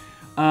excited.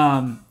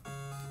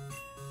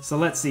 So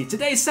let's see.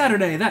 Today's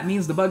Saturday. That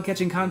means the bug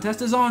catching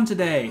contest is on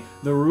today.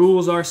 The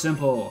rules are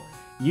simple.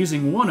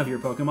 Using one of your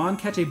Pokemon,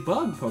 catch a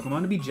bug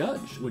Pokemon to be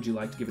judged. Would you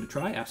like to give it a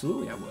try?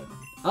 Absolutely, I would.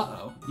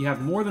 Uh-oh. You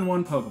have more than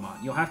one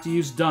Pokemon. You'll have to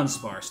use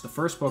Dunsparce, the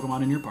first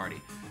Pokemon in your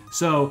party.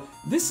 So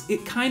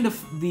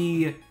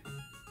the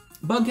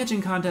bug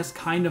catching contest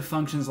kind of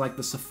functions like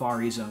the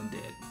Safari Zone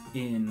did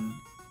in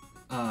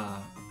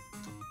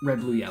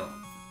Red, Blue, Yellow.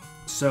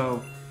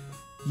 So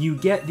you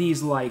get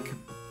these like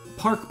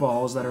park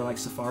balls that are like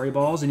Safari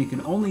balls, and you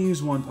can only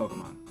use one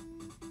Pokemon.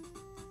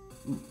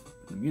 Ooh,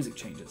 the music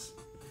changes.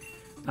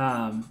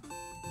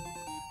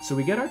 So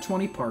we get our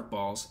 20 Park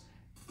Balls,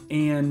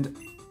 and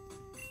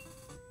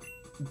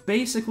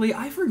basically,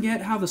 I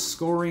forget how the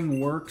scoring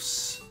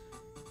works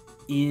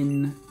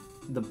in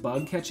the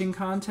bug catching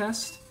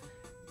contest,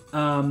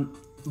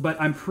 but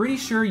I'm pretty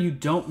sure you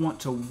don't want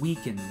to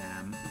weaken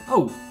them.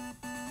 Oh!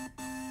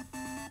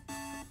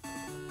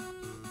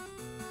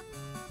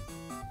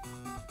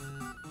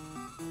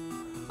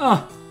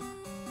 Oh!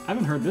 I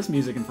haven't heard this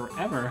music in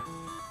forever.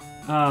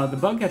 The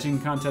bug catching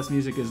contest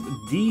music is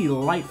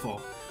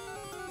delightful.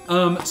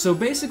 So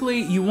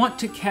basically, you want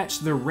to catch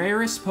the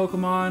rarest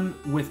Pokemon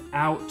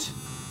without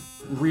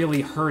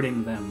really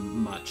hurting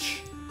them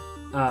much.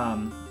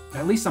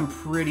 At least I'm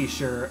pretty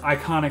sure.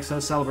 Iconic, so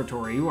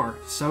celebratory. You are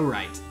so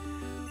right.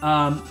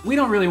 We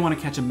don't really want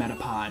to catch a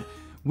Metapod.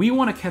 We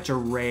want to catch a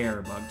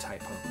rare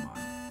bug-type Pokemon.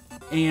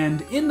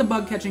 And in the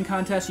bug-catching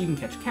contest, you can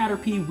catch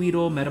Caterpie,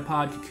 Weedle,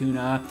 Metapod,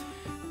 Kakuna.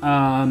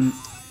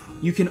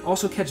 You can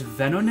also catch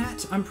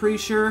Venonat, I'm pretty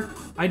sure.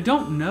 I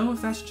don't know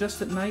if that's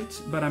just at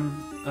night, but I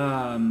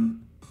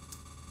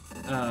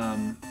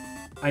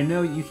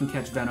know you can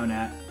catch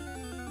Venonat.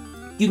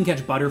 You can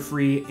catch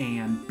Butterfree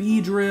and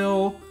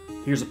Beedrill.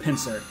 Here's a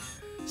Pinsir.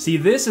 See,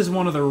 this is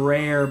one of the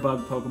rare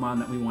bug Pokemon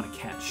that we want to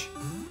catch.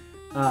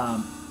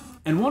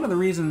 And one of the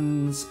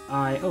reasons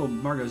oh,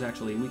 Margot's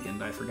actually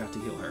weakened. I forgot to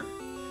heal her.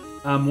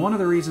 One of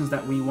the reasons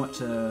that we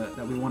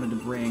wanted to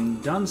bring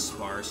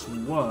Dunsparce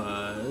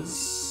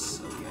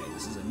was, okay,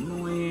 this is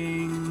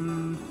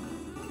annoying.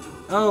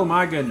 Oh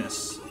my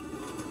goodness.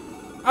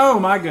 Oh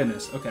my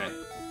goodness. Okay.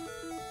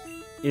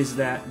 Is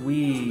that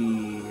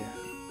we're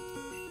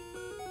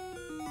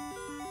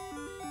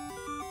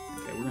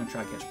gonna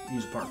try to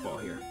use a Park Ball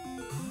here.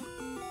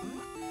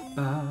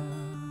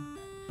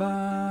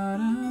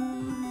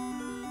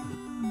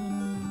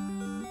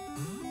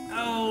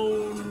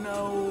 Oh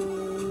no.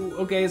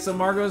 Okay, so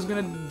Margot's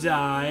gonna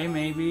die,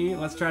 maybe.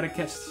 Let's try to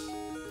catch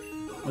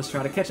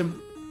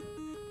him.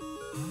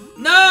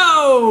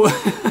 No!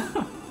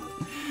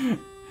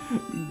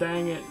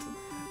 Dang it.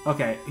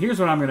 Okay, here's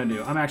what I'm gonna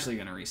do. I'm actually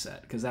gonna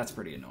reset, because that's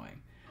pretty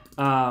annoying.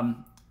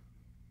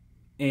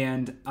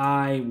 And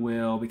I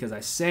will, because I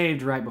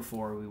saved right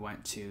before we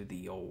went to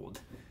the old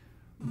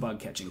bug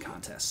catching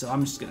contest. So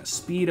I'm just gonna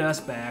speed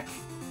us back.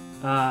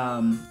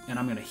 And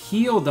I'm gonna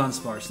heal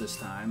Dunsparce this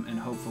time, and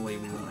hopefully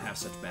we won't have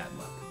such bad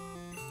luck.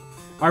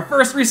 Our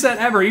first reset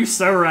ever, you're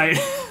so right.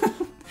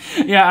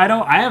 Yeah,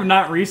 I have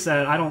not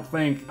reset, I don't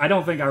think I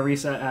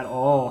reset at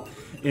all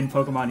in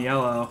Pokemon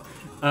Yellow.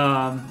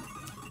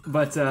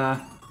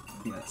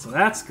 Yeah, so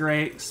that's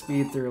great.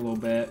 Speed through a little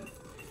bit.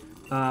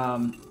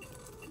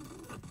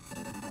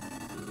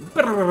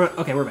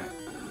 Okay, we're back.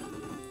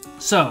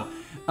 So,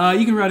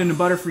 you can run into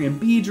Butterfree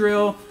and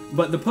Beedrill,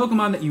 but the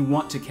Pokemon that you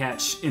want to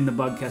catch in the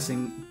bug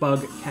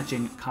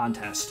catching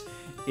contest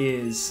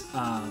is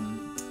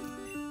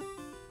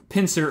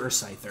Pinsir or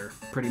Scyther,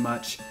 pretty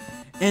much.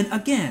 And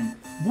again,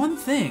 one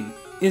thing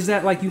is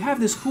that, like, you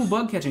have this cool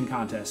bug catching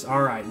contest.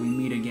 All right, we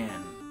meet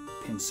again,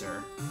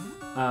 Pinsir.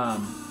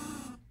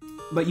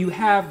 But you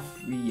have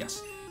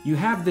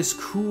this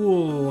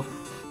cool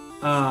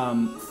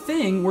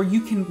thing where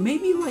you can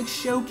maybe, like,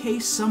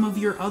 showcase some of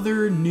your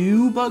other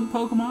new bug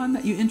Pokemon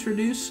that you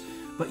introduce,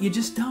 but you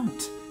just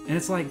don't. And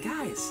it's like,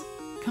 guys,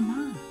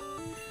 come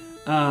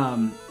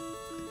on.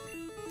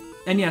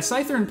 And yeah,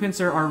 Scyther and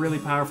Pinsir are really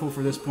powerful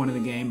for this point of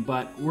the game,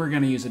 but we're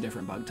going to use a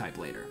different bug type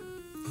later.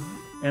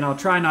 And I'll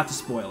try not to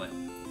spoil it.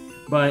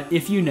 But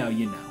if you know,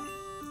 you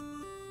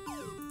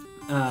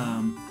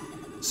know.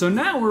 So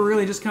now we're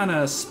really just kind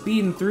of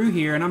speeding through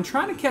here, and I'm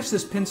trying to catch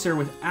this Pinsir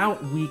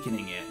without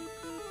weakening it.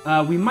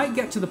 We might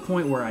get to the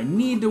point where I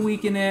need to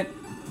weaken it,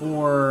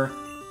 or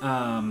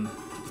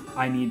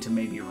I need to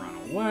maybe run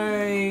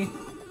away.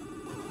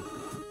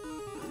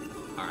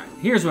 Alright,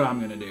 here's what I'm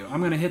going to do. I'm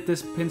going to hit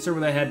this Pinsir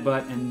with a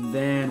headbutt, and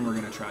then we're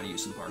going to try to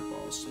use some Park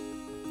Balls.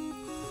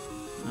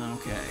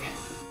 Okay.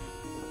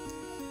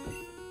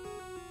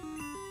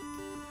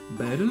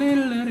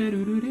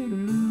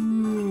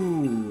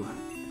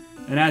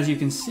 And as you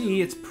can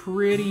see, it's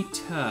pretty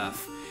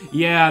tough.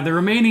 Yeah, the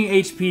remaining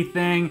HP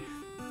thing,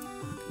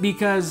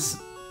 because...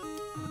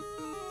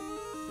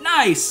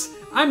 Nice!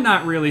 I'm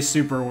not really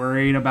super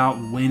worried about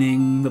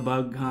winning the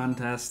bug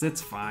contest.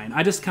 It's fine.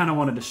 I just kind of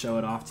wanted to show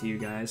it off to you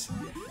guys.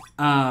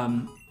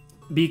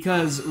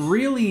 Because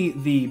really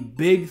the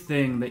big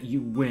thing that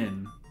you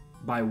win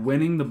by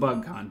winning the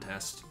bug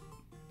contest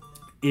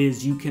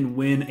is you can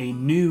win a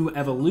new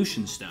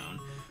evolution stone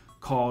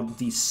called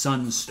the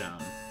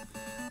Sunstone.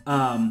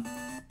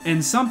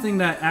 And something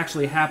that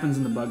actually happens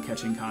in the bug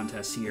catching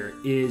contest here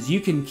is you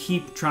can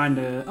keep trying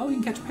to... Oh,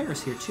 you can catch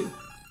Paris here too.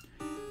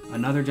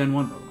 Another Gen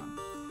 1 Pokemon.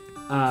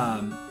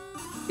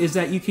 Is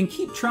that you can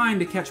keep trying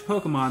to catch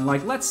Pokemon.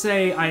 Like, let's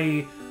say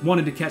I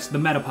wanted to catch the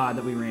Metapod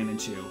that we ran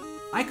into.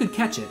 I could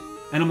catch it,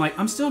 and I'm like,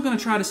 I'm still going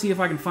to try to see if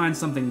I can find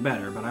something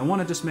better, but I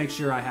want to just make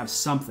sure I have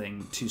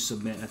something to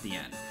submit at the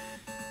end.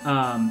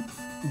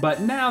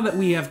 But now that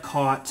we have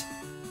caught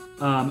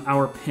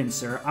our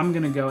Pinsir, I'm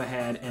going to go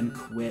ahead and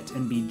quit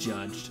and be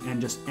judged and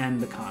just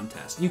end the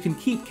contest. You can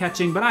keep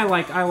catching, but I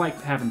like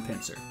having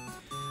Pinsir.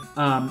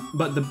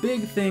 But the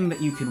big thing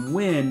that you can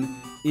win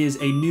is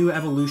a new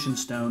evolution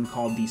stone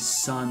called the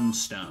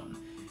Sunstone.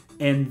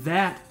 And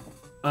that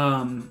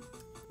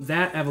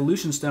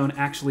evolution stone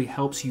actually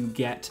helps you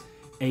get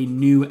a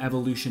new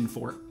evolution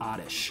for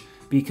Oddish.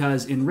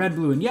 Because in Red,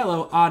 Blue, and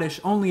Yellow,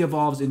 Oddish only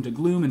evolves into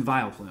Gloom and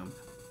Vileplume.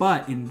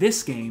 But in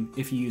this game,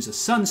 if you use a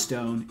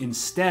Sunstone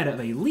instead of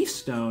a Leaf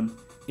Stone,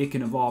 it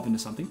can evolve into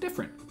something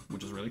different,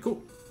 which is really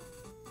cool.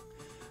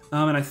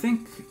 And I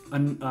think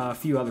a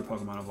few other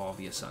Pokemon evolve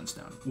via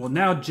Sunstone. We'll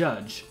now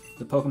judge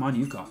the Pokemon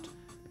you caught.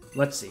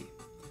 Let's see.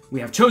 We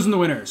have chosen the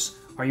winners.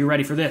 Are you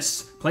ready for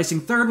this?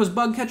 Placing third was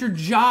Bugcatcher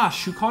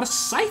Josh, who caught a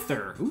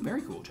Scyther. Ooh,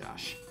 very cool,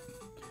 Josh.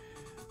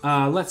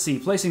 Let's see.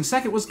 Placing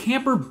second was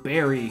Camper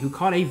Barry, who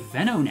caught a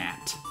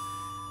Venonat.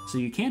 So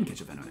you can catch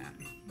a Venonat.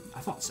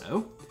 I thought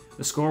so.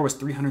 The score was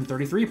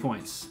 333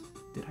 points.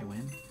 Did I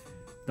win?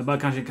 The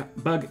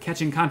bug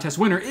catching contest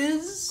winner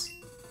is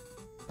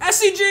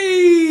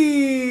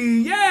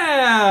SCG!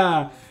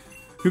 Yeah!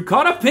 Who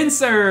caught a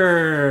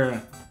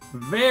Pinsir!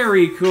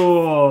 Very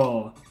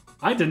cool.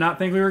 I did not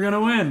think we were going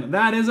to win.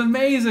 That is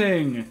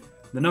amazing.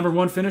 The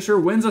 #1 finisher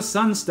wins a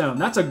Sunstone.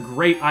 That's a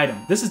great item.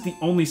 This is the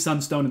only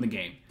Sunstone in the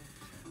game.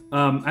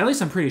 At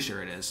least I'm pretty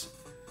sure it is.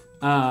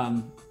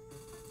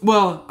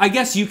 Well, I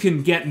guess you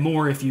can get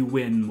more if you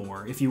win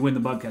more, if you win the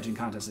bug catching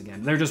contest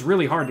again. They're just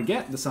really hard to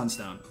get, the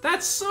Sunstone.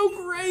 That's so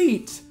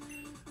great!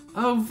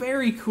 Oh,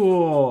 very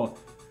cool.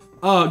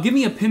 Oh, give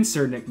me a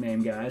Pinsir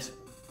nickname, guys.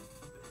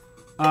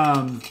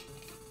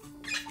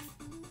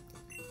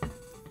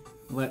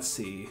 Let's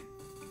see.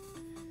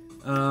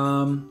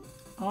 Oh,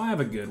 I have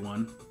a good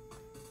one.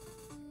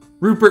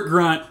 Rupert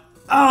Grunt.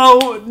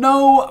 Oh,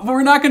 no,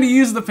 we're not going to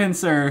use the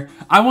Pinsir.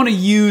 I want to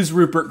use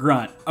Rupert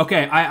Grunt.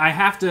 Okay, I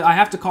have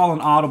to call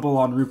an audible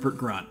on Rupert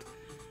Grunt.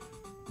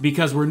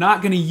 Because we're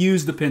not going to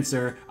use the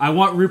Pinsir. I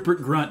want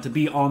Rupert Grunt to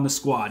be on the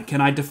squad. Can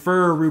I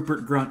defer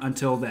Rupert Grunt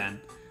until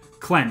then?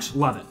 Clench,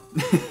 love it.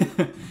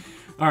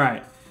 All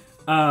right.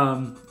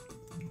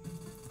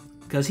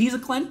 Because he's a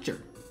clencher.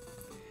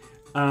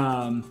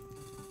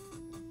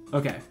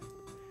 Okay.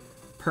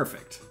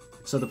 Perfect.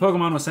 So the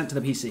Pokemon was sent to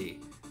the PC.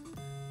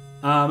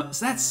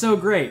 So that's so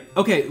great.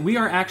 Okay, we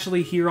are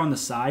actually here on the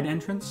side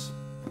entrance.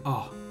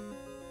 Oh.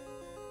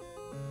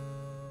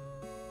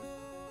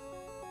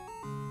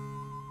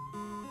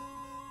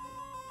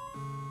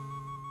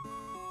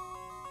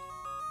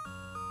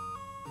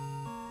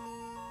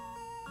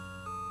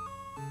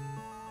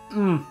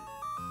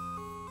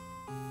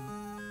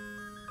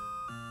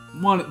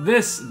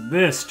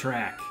 This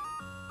track.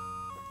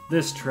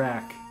 This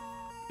track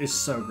is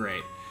so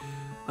great.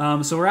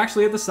 So we're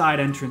actually at the side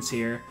entrance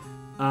here.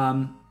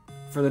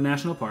 For the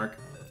national park.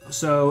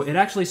 So it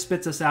actually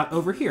spits us out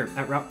over here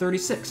at Route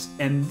 36.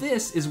 And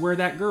this is where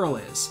that girl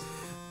is.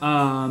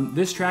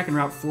 This track and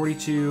Route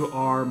 42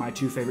 are my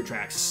two favorite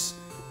tracks.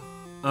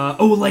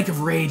 Oh, Lake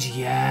of Rage,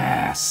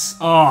 yes!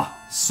 Oh,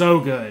 so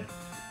good.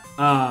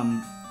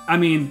 I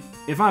mean,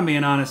 if I'm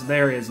being honest,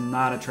 there is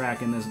not a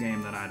track in this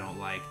game that I don't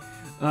like.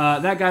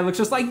 That guy looks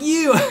just like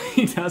you!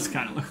 He does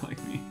kind of look like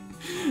me.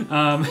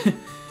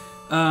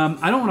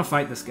 I don't want to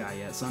fight this guy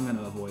yet, so I'm going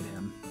to avoid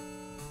him.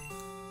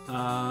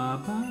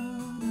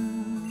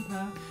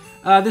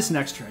 This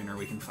next trainer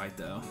we can fight,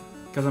 though.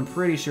 Because I'm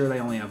pretty sure they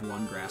only have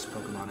one grass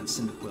Pokemon, and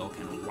Cyndaquil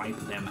can wipe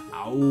them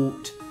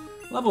out.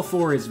 Level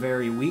 4 is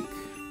very weak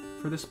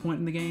for this point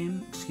in the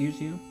game.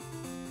 Excuse you.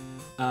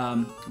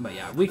 But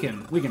yeah, we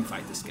can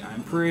fight this guy.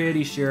 I'm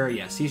pretty sure,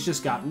 yes, he's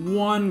just got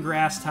one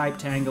grass-type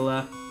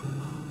Tangela.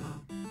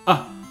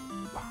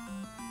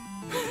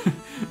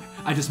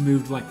 I just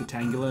moved like the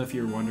Tangela, if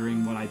you're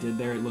wondering what I did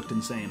there. It looked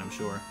insane, I'm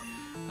sure.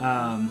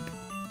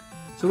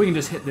 So we can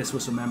just hit this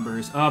with some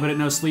members. Oh, but it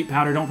knows sleep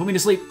powder. Don't put me to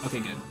sleep. Okay,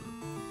 good.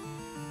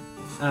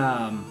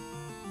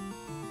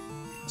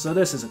 So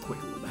this is a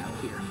quick little battle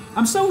here.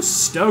 I'm so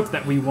stoked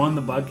that we won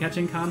the bug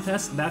catching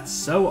contest. That's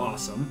so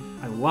awesome.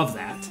 I love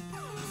that.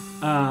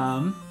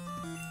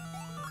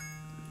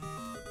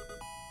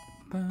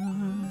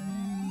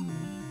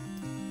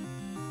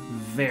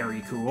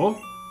 Very cool.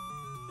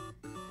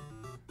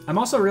 I'm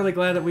also really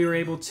glad that we were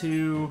able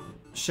to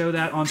show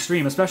that on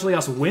stream, especially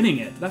us winning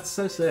it. That's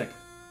so sick.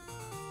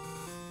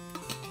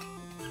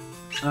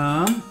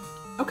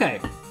 Okay.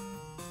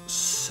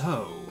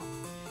 So,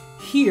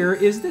 here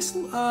is this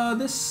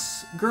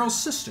girl's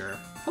sister.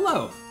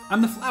 Hello,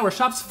 I'm the flower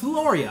shop's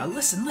Floria.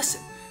 Listen.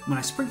 When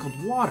I sprinkled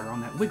water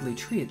on that wiggly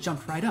tree, it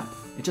jumped right up.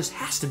 It just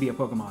has to be a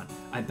Pokemon.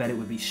 I bet it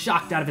would be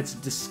shocked out of its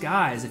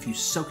disguise if you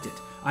soaked it.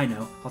 I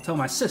know, I'll tell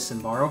my sis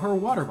and borrow her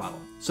water bottle.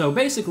 So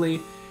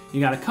basically, you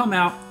gotta come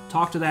out,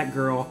 talk to that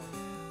girl,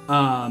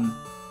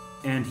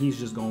 and he's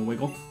just gonna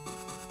wiggle.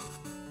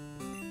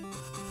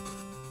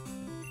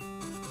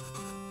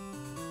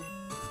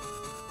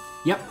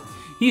 Yep,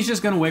 he's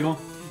just gonna wiggle,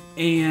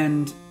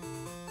 and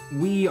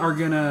we are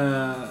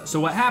gonna...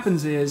 So what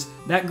happens is,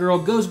 that girl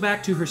goes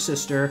back to her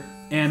sister,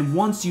 and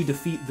once you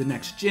defeat the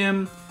next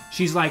gym,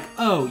 she's like,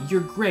 oh,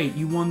 you're great,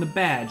 you won the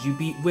badge, you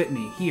beat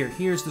Whitney,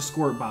 here's the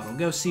squirt bottle,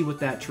 go see what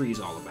that tree's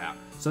all about.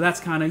 So that's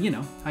kind of, you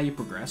know, how you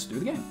progress through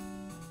the game.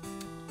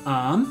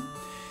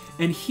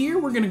 And here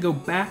we're going to go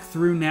back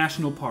through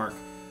National Park.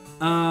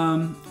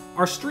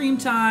 Our stream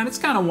time, it's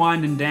kind of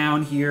winding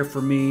down here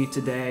for me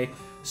today.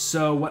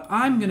 So what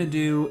I'm going to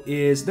do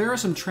is, there are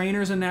some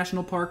trainers in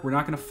National Park. We're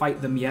not going to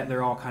fight them yet.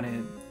 They're all kind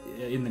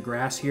of in the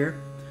grass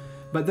here.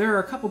 But there are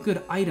a couple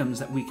good items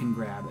that we can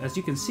grab. As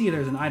you can see,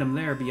 there's an item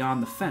there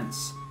beyond the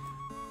fence.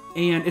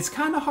 And it's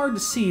kind of hard to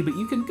see, but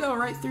you can go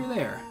right through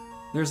there.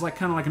 There's like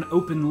kind of like an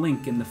open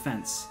link in the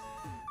fence.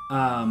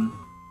 And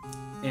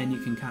you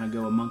can kind of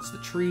go amongst the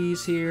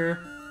trees here.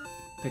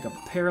 Pick up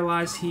a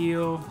Paralyzed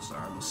Heal.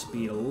 Sorry, we'll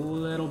speed a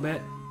little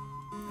bit.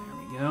 There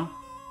we go.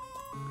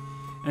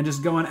 And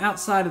just going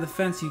outside of the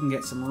fence, you can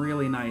get some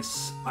really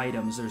nice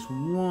items. There's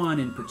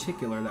one in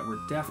particular that we're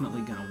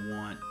definitely going to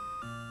want.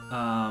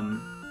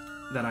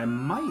 That I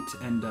might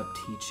end up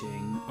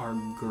teaching our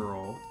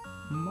girl,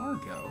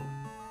 Margot.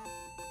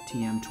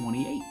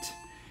 TM28.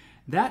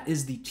 That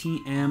is the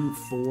TM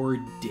for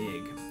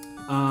Dig.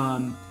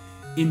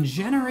 In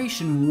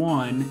Generation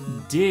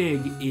 1,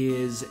 Dig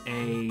is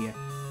a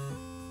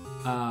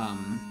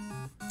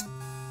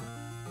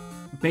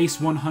base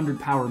 100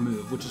 power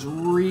move, which is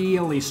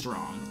really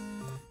strong.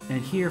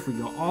 And here, if we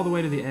go all the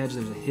way to the edge,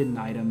 there's a hidden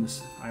item.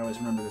 I always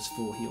remember this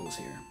full heals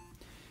here.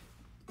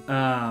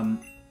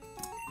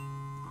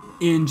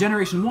 In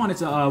Generation 1,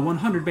 it's a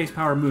 100 base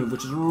power move,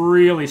 which is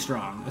really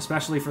strong,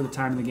 especially for the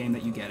time in the game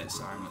that you get it.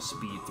 So I'm going to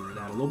speed through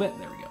that a little bit.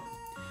 There we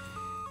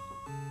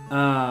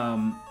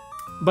go.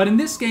 But in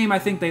this game, I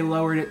think they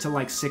lowered it to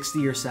like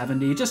 60 or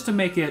 70, just to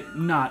make it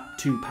not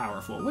too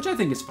powerful, which I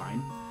think is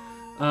fine.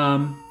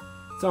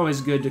 It's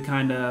always good to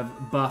kind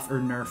of buff or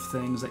nerf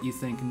things that you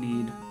think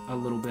need a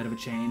little bit of a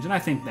change, and I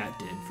think that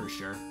did for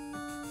sure.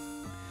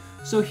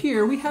 So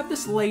here, we have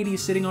this lady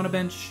sitting on a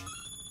bench.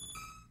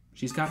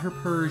 She's got her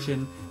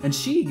Persian, and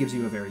she gives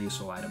you a very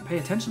useful item. Pay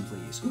attention,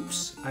 please.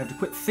 Oops, I have to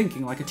quit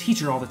thinking like a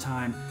teacher all the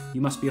time. You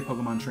must be a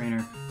Pokemon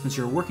trainer. Since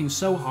you're working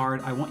so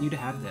hard, I want you to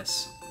have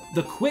this.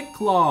 The Quick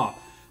Claw.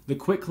 The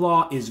Quick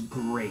Claw is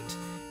great.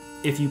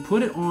 If you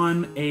put it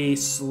on a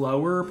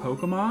slower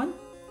Pokemon,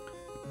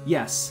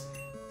 yes,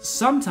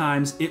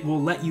 sometimes it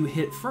will let you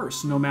hit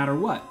first, no matter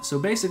what. So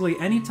basically,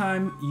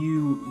 anytime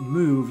you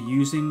move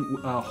using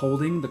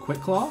holding the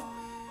Quick Claw,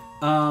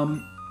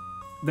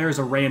 there's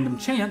a random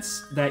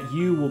chance that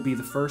you will be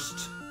the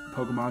first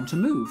Pokemon to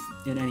move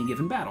in any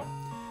given battle.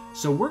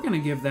 So we're going to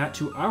give that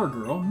to our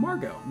girl,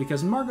 Margot,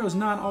 because Margot's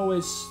not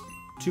always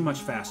too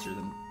much faster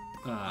than...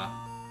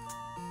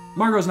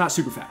 Margot's not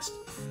super fast.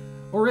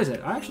 Or is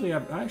it? I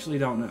actually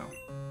don't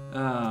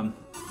know.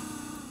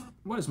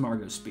 What is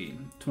Margot's speed?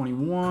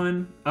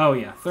 21? Oh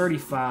yeah,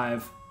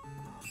 35.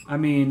 I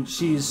mean,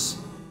 she's...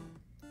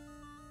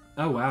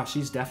 Oh wow,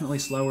 she's definitely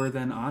slower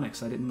than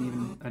Onyx. I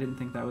didn't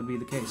think that would be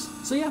the case.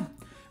 So yeah,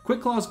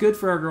 Quick Claw is good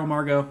for our girl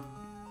Margot.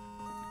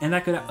 And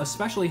that could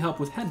especially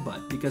help with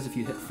Headbutt, because if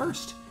you hit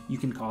first, you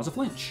can cause a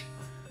flinch.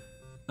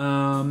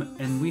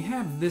 And we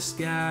have this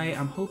guy.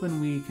 I'm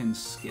hoping we can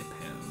skip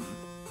him.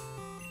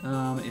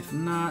 If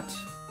not,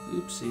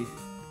 oopsie.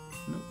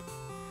 Nope.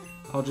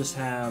 I'll just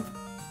have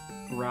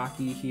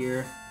Rocky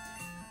here.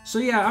 So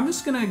yeah, I'm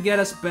just gonna get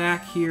us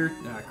back here.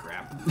 Ah,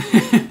 crap.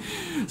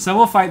 So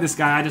we'll fight this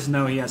guy. I just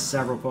know he has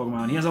several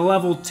Pokemon. He has a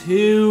level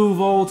 2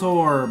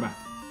 Voltorb.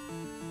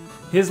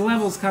 His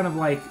levels kind of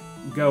like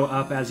go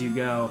up as you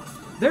go.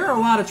 There are a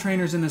lot of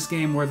trainers in this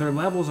game where their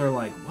levels are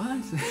like, what?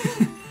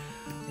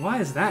 Why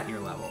is that your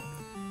level?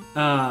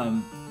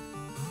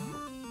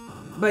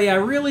 But yeah,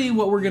 really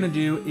what we're going to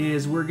do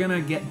is we're going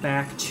to get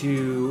back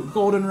to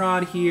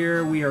Goldenrod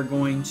here. We are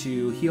going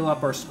to heal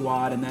up our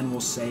squad, and then we'll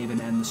save and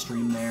end the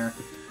stream there.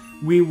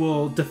 We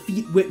will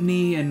defeat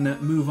Whitney and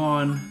move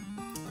on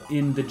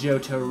in the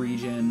Johto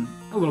region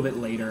a little bit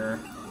later.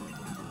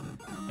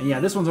 And yeah,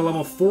 this one's a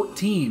level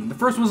 14. The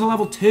first one's a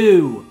level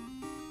 2.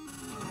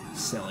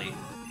 Silly.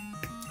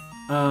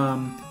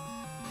 Oh,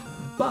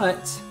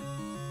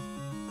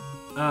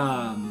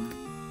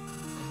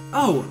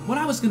 what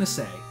I was going to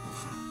say.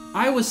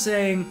 I was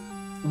saying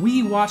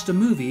we watched a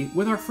movie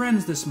with our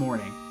friends this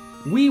morning.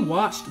 We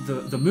watched,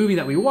 the movie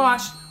that we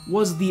watched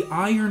was The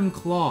Iron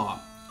Claw.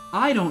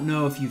 I don't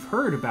know if you've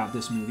heard about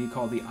this movie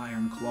called The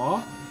Iron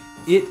Claw.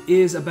 It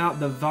is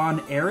about the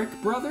Von Erich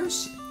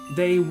brothers.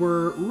 They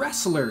were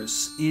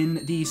wrestlers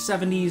in the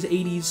 70s,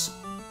 80s,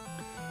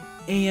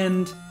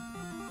 and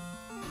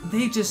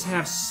they just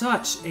have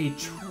such a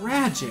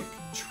tragic,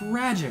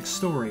 tragic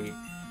story.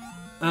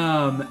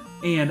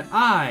 And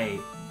I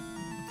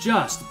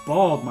just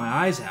bawled my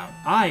eyes out.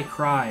 I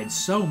cried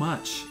so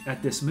much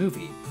at this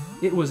movie.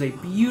 It was a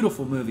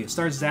beautiful movie. It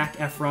stars Zac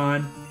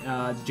Efron,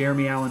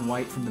 Jeremy Allen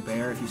White from The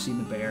Bear, if you've seen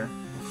The Bear.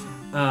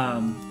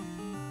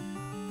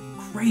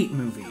 Great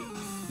movie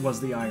was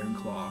The Iron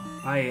Claw.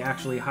 I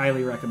actually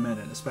highly recommend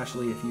it,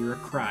 especially if you're a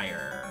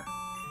crier.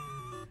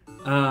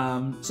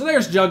 So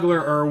there's Juggler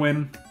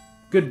Irwin.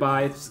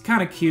 Goodbye. It's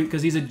kind of cute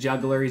because he's a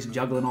juggler. He's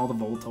juggling all the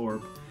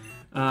Voltorb,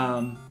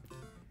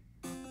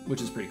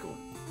 which is pretty cool.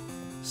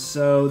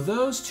 So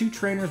those two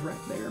trainers right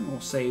there, and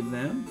we'll save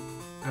them.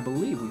 I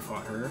believe we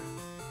fought her.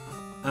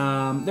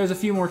 There's a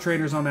few more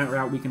trainers on that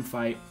route we can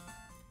fight.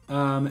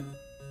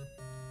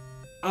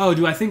 Oh,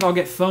 do I think I'll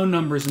get phone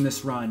numbers in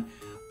this run?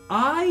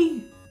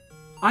 I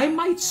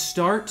might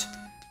start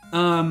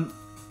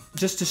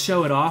just to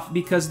show it off,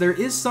 because there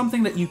is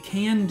something that you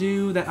can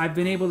do that I've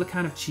been able to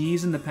kind of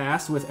cheese in the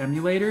past with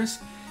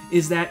emulators,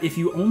 is that if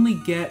you only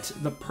get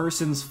the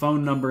person's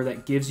phone number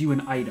that gives you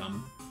an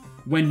item,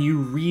 when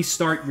you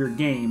restart your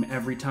game,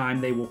 every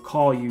time they will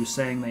call you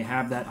saying they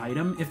have that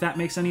item, if that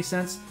makes any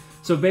sense.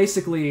 So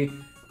basically,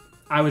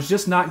 I was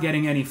just not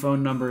getting any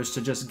phone numbers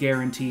to just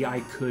guarantee I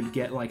could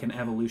get like an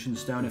evolution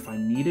stone if I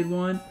needed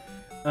one.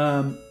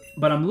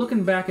 But I'm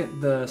looking back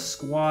at the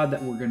squad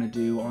that we're going to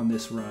do on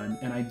this run,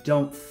 and I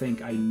don't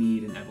think I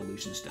need an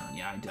evolution stone.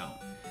 Yeah, I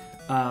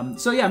don't.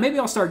 So yeah, maybe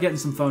I'll start getting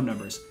some phone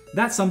numbers.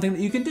 That's something that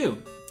you can do.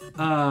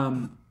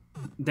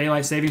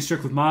 Daylight savings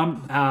trick with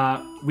Mom,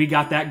 we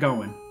got that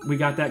going. We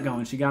got that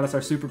going. She got us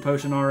our super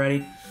potion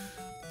already.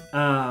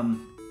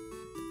 But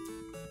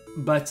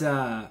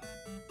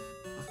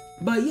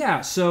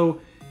yeah,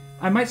 so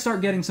I might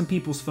start getting some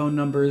people's phone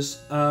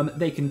numbers.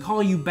 They can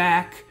call you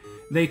back.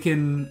 They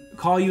can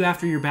call you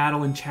after your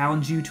battle and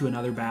challenge you to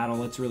another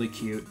battle. It's really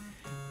cute.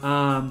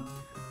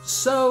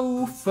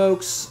 So,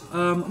 folks,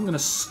 I'm going to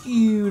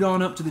scoot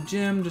on up to the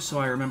gym just so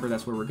I remember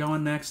that's where we're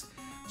going next.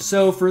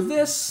 So for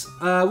this,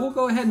 we'll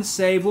go ahead and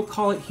save. We'll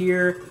call it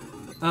here.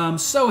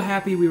 So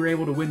happy we were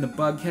able to win the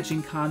bug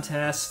catching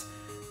contest.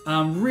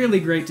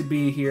 Really great to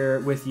be here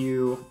with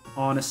you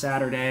on a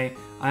Saturday.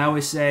 I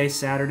always say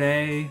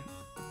Saturdays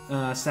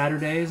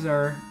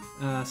are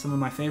some of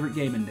my favorite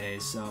gaming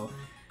days, so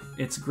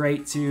it's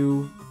great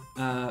to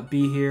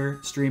be here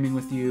streaming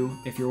with you.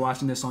 If you're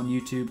watching this on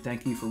YouTube,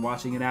 thank you for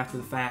watching it after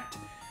the fact.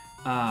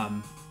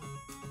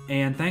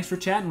 And thanks for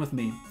chatting with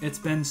me. It's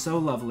been so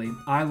lovely.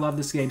 I love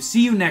this game.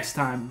 See you next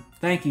time.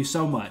 Thank you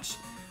so much.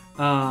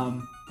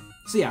 So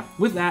yeah,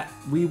 with that,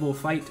 we will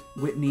fight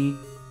Whitney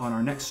on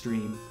our next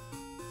stream.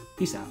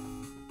 Peace out.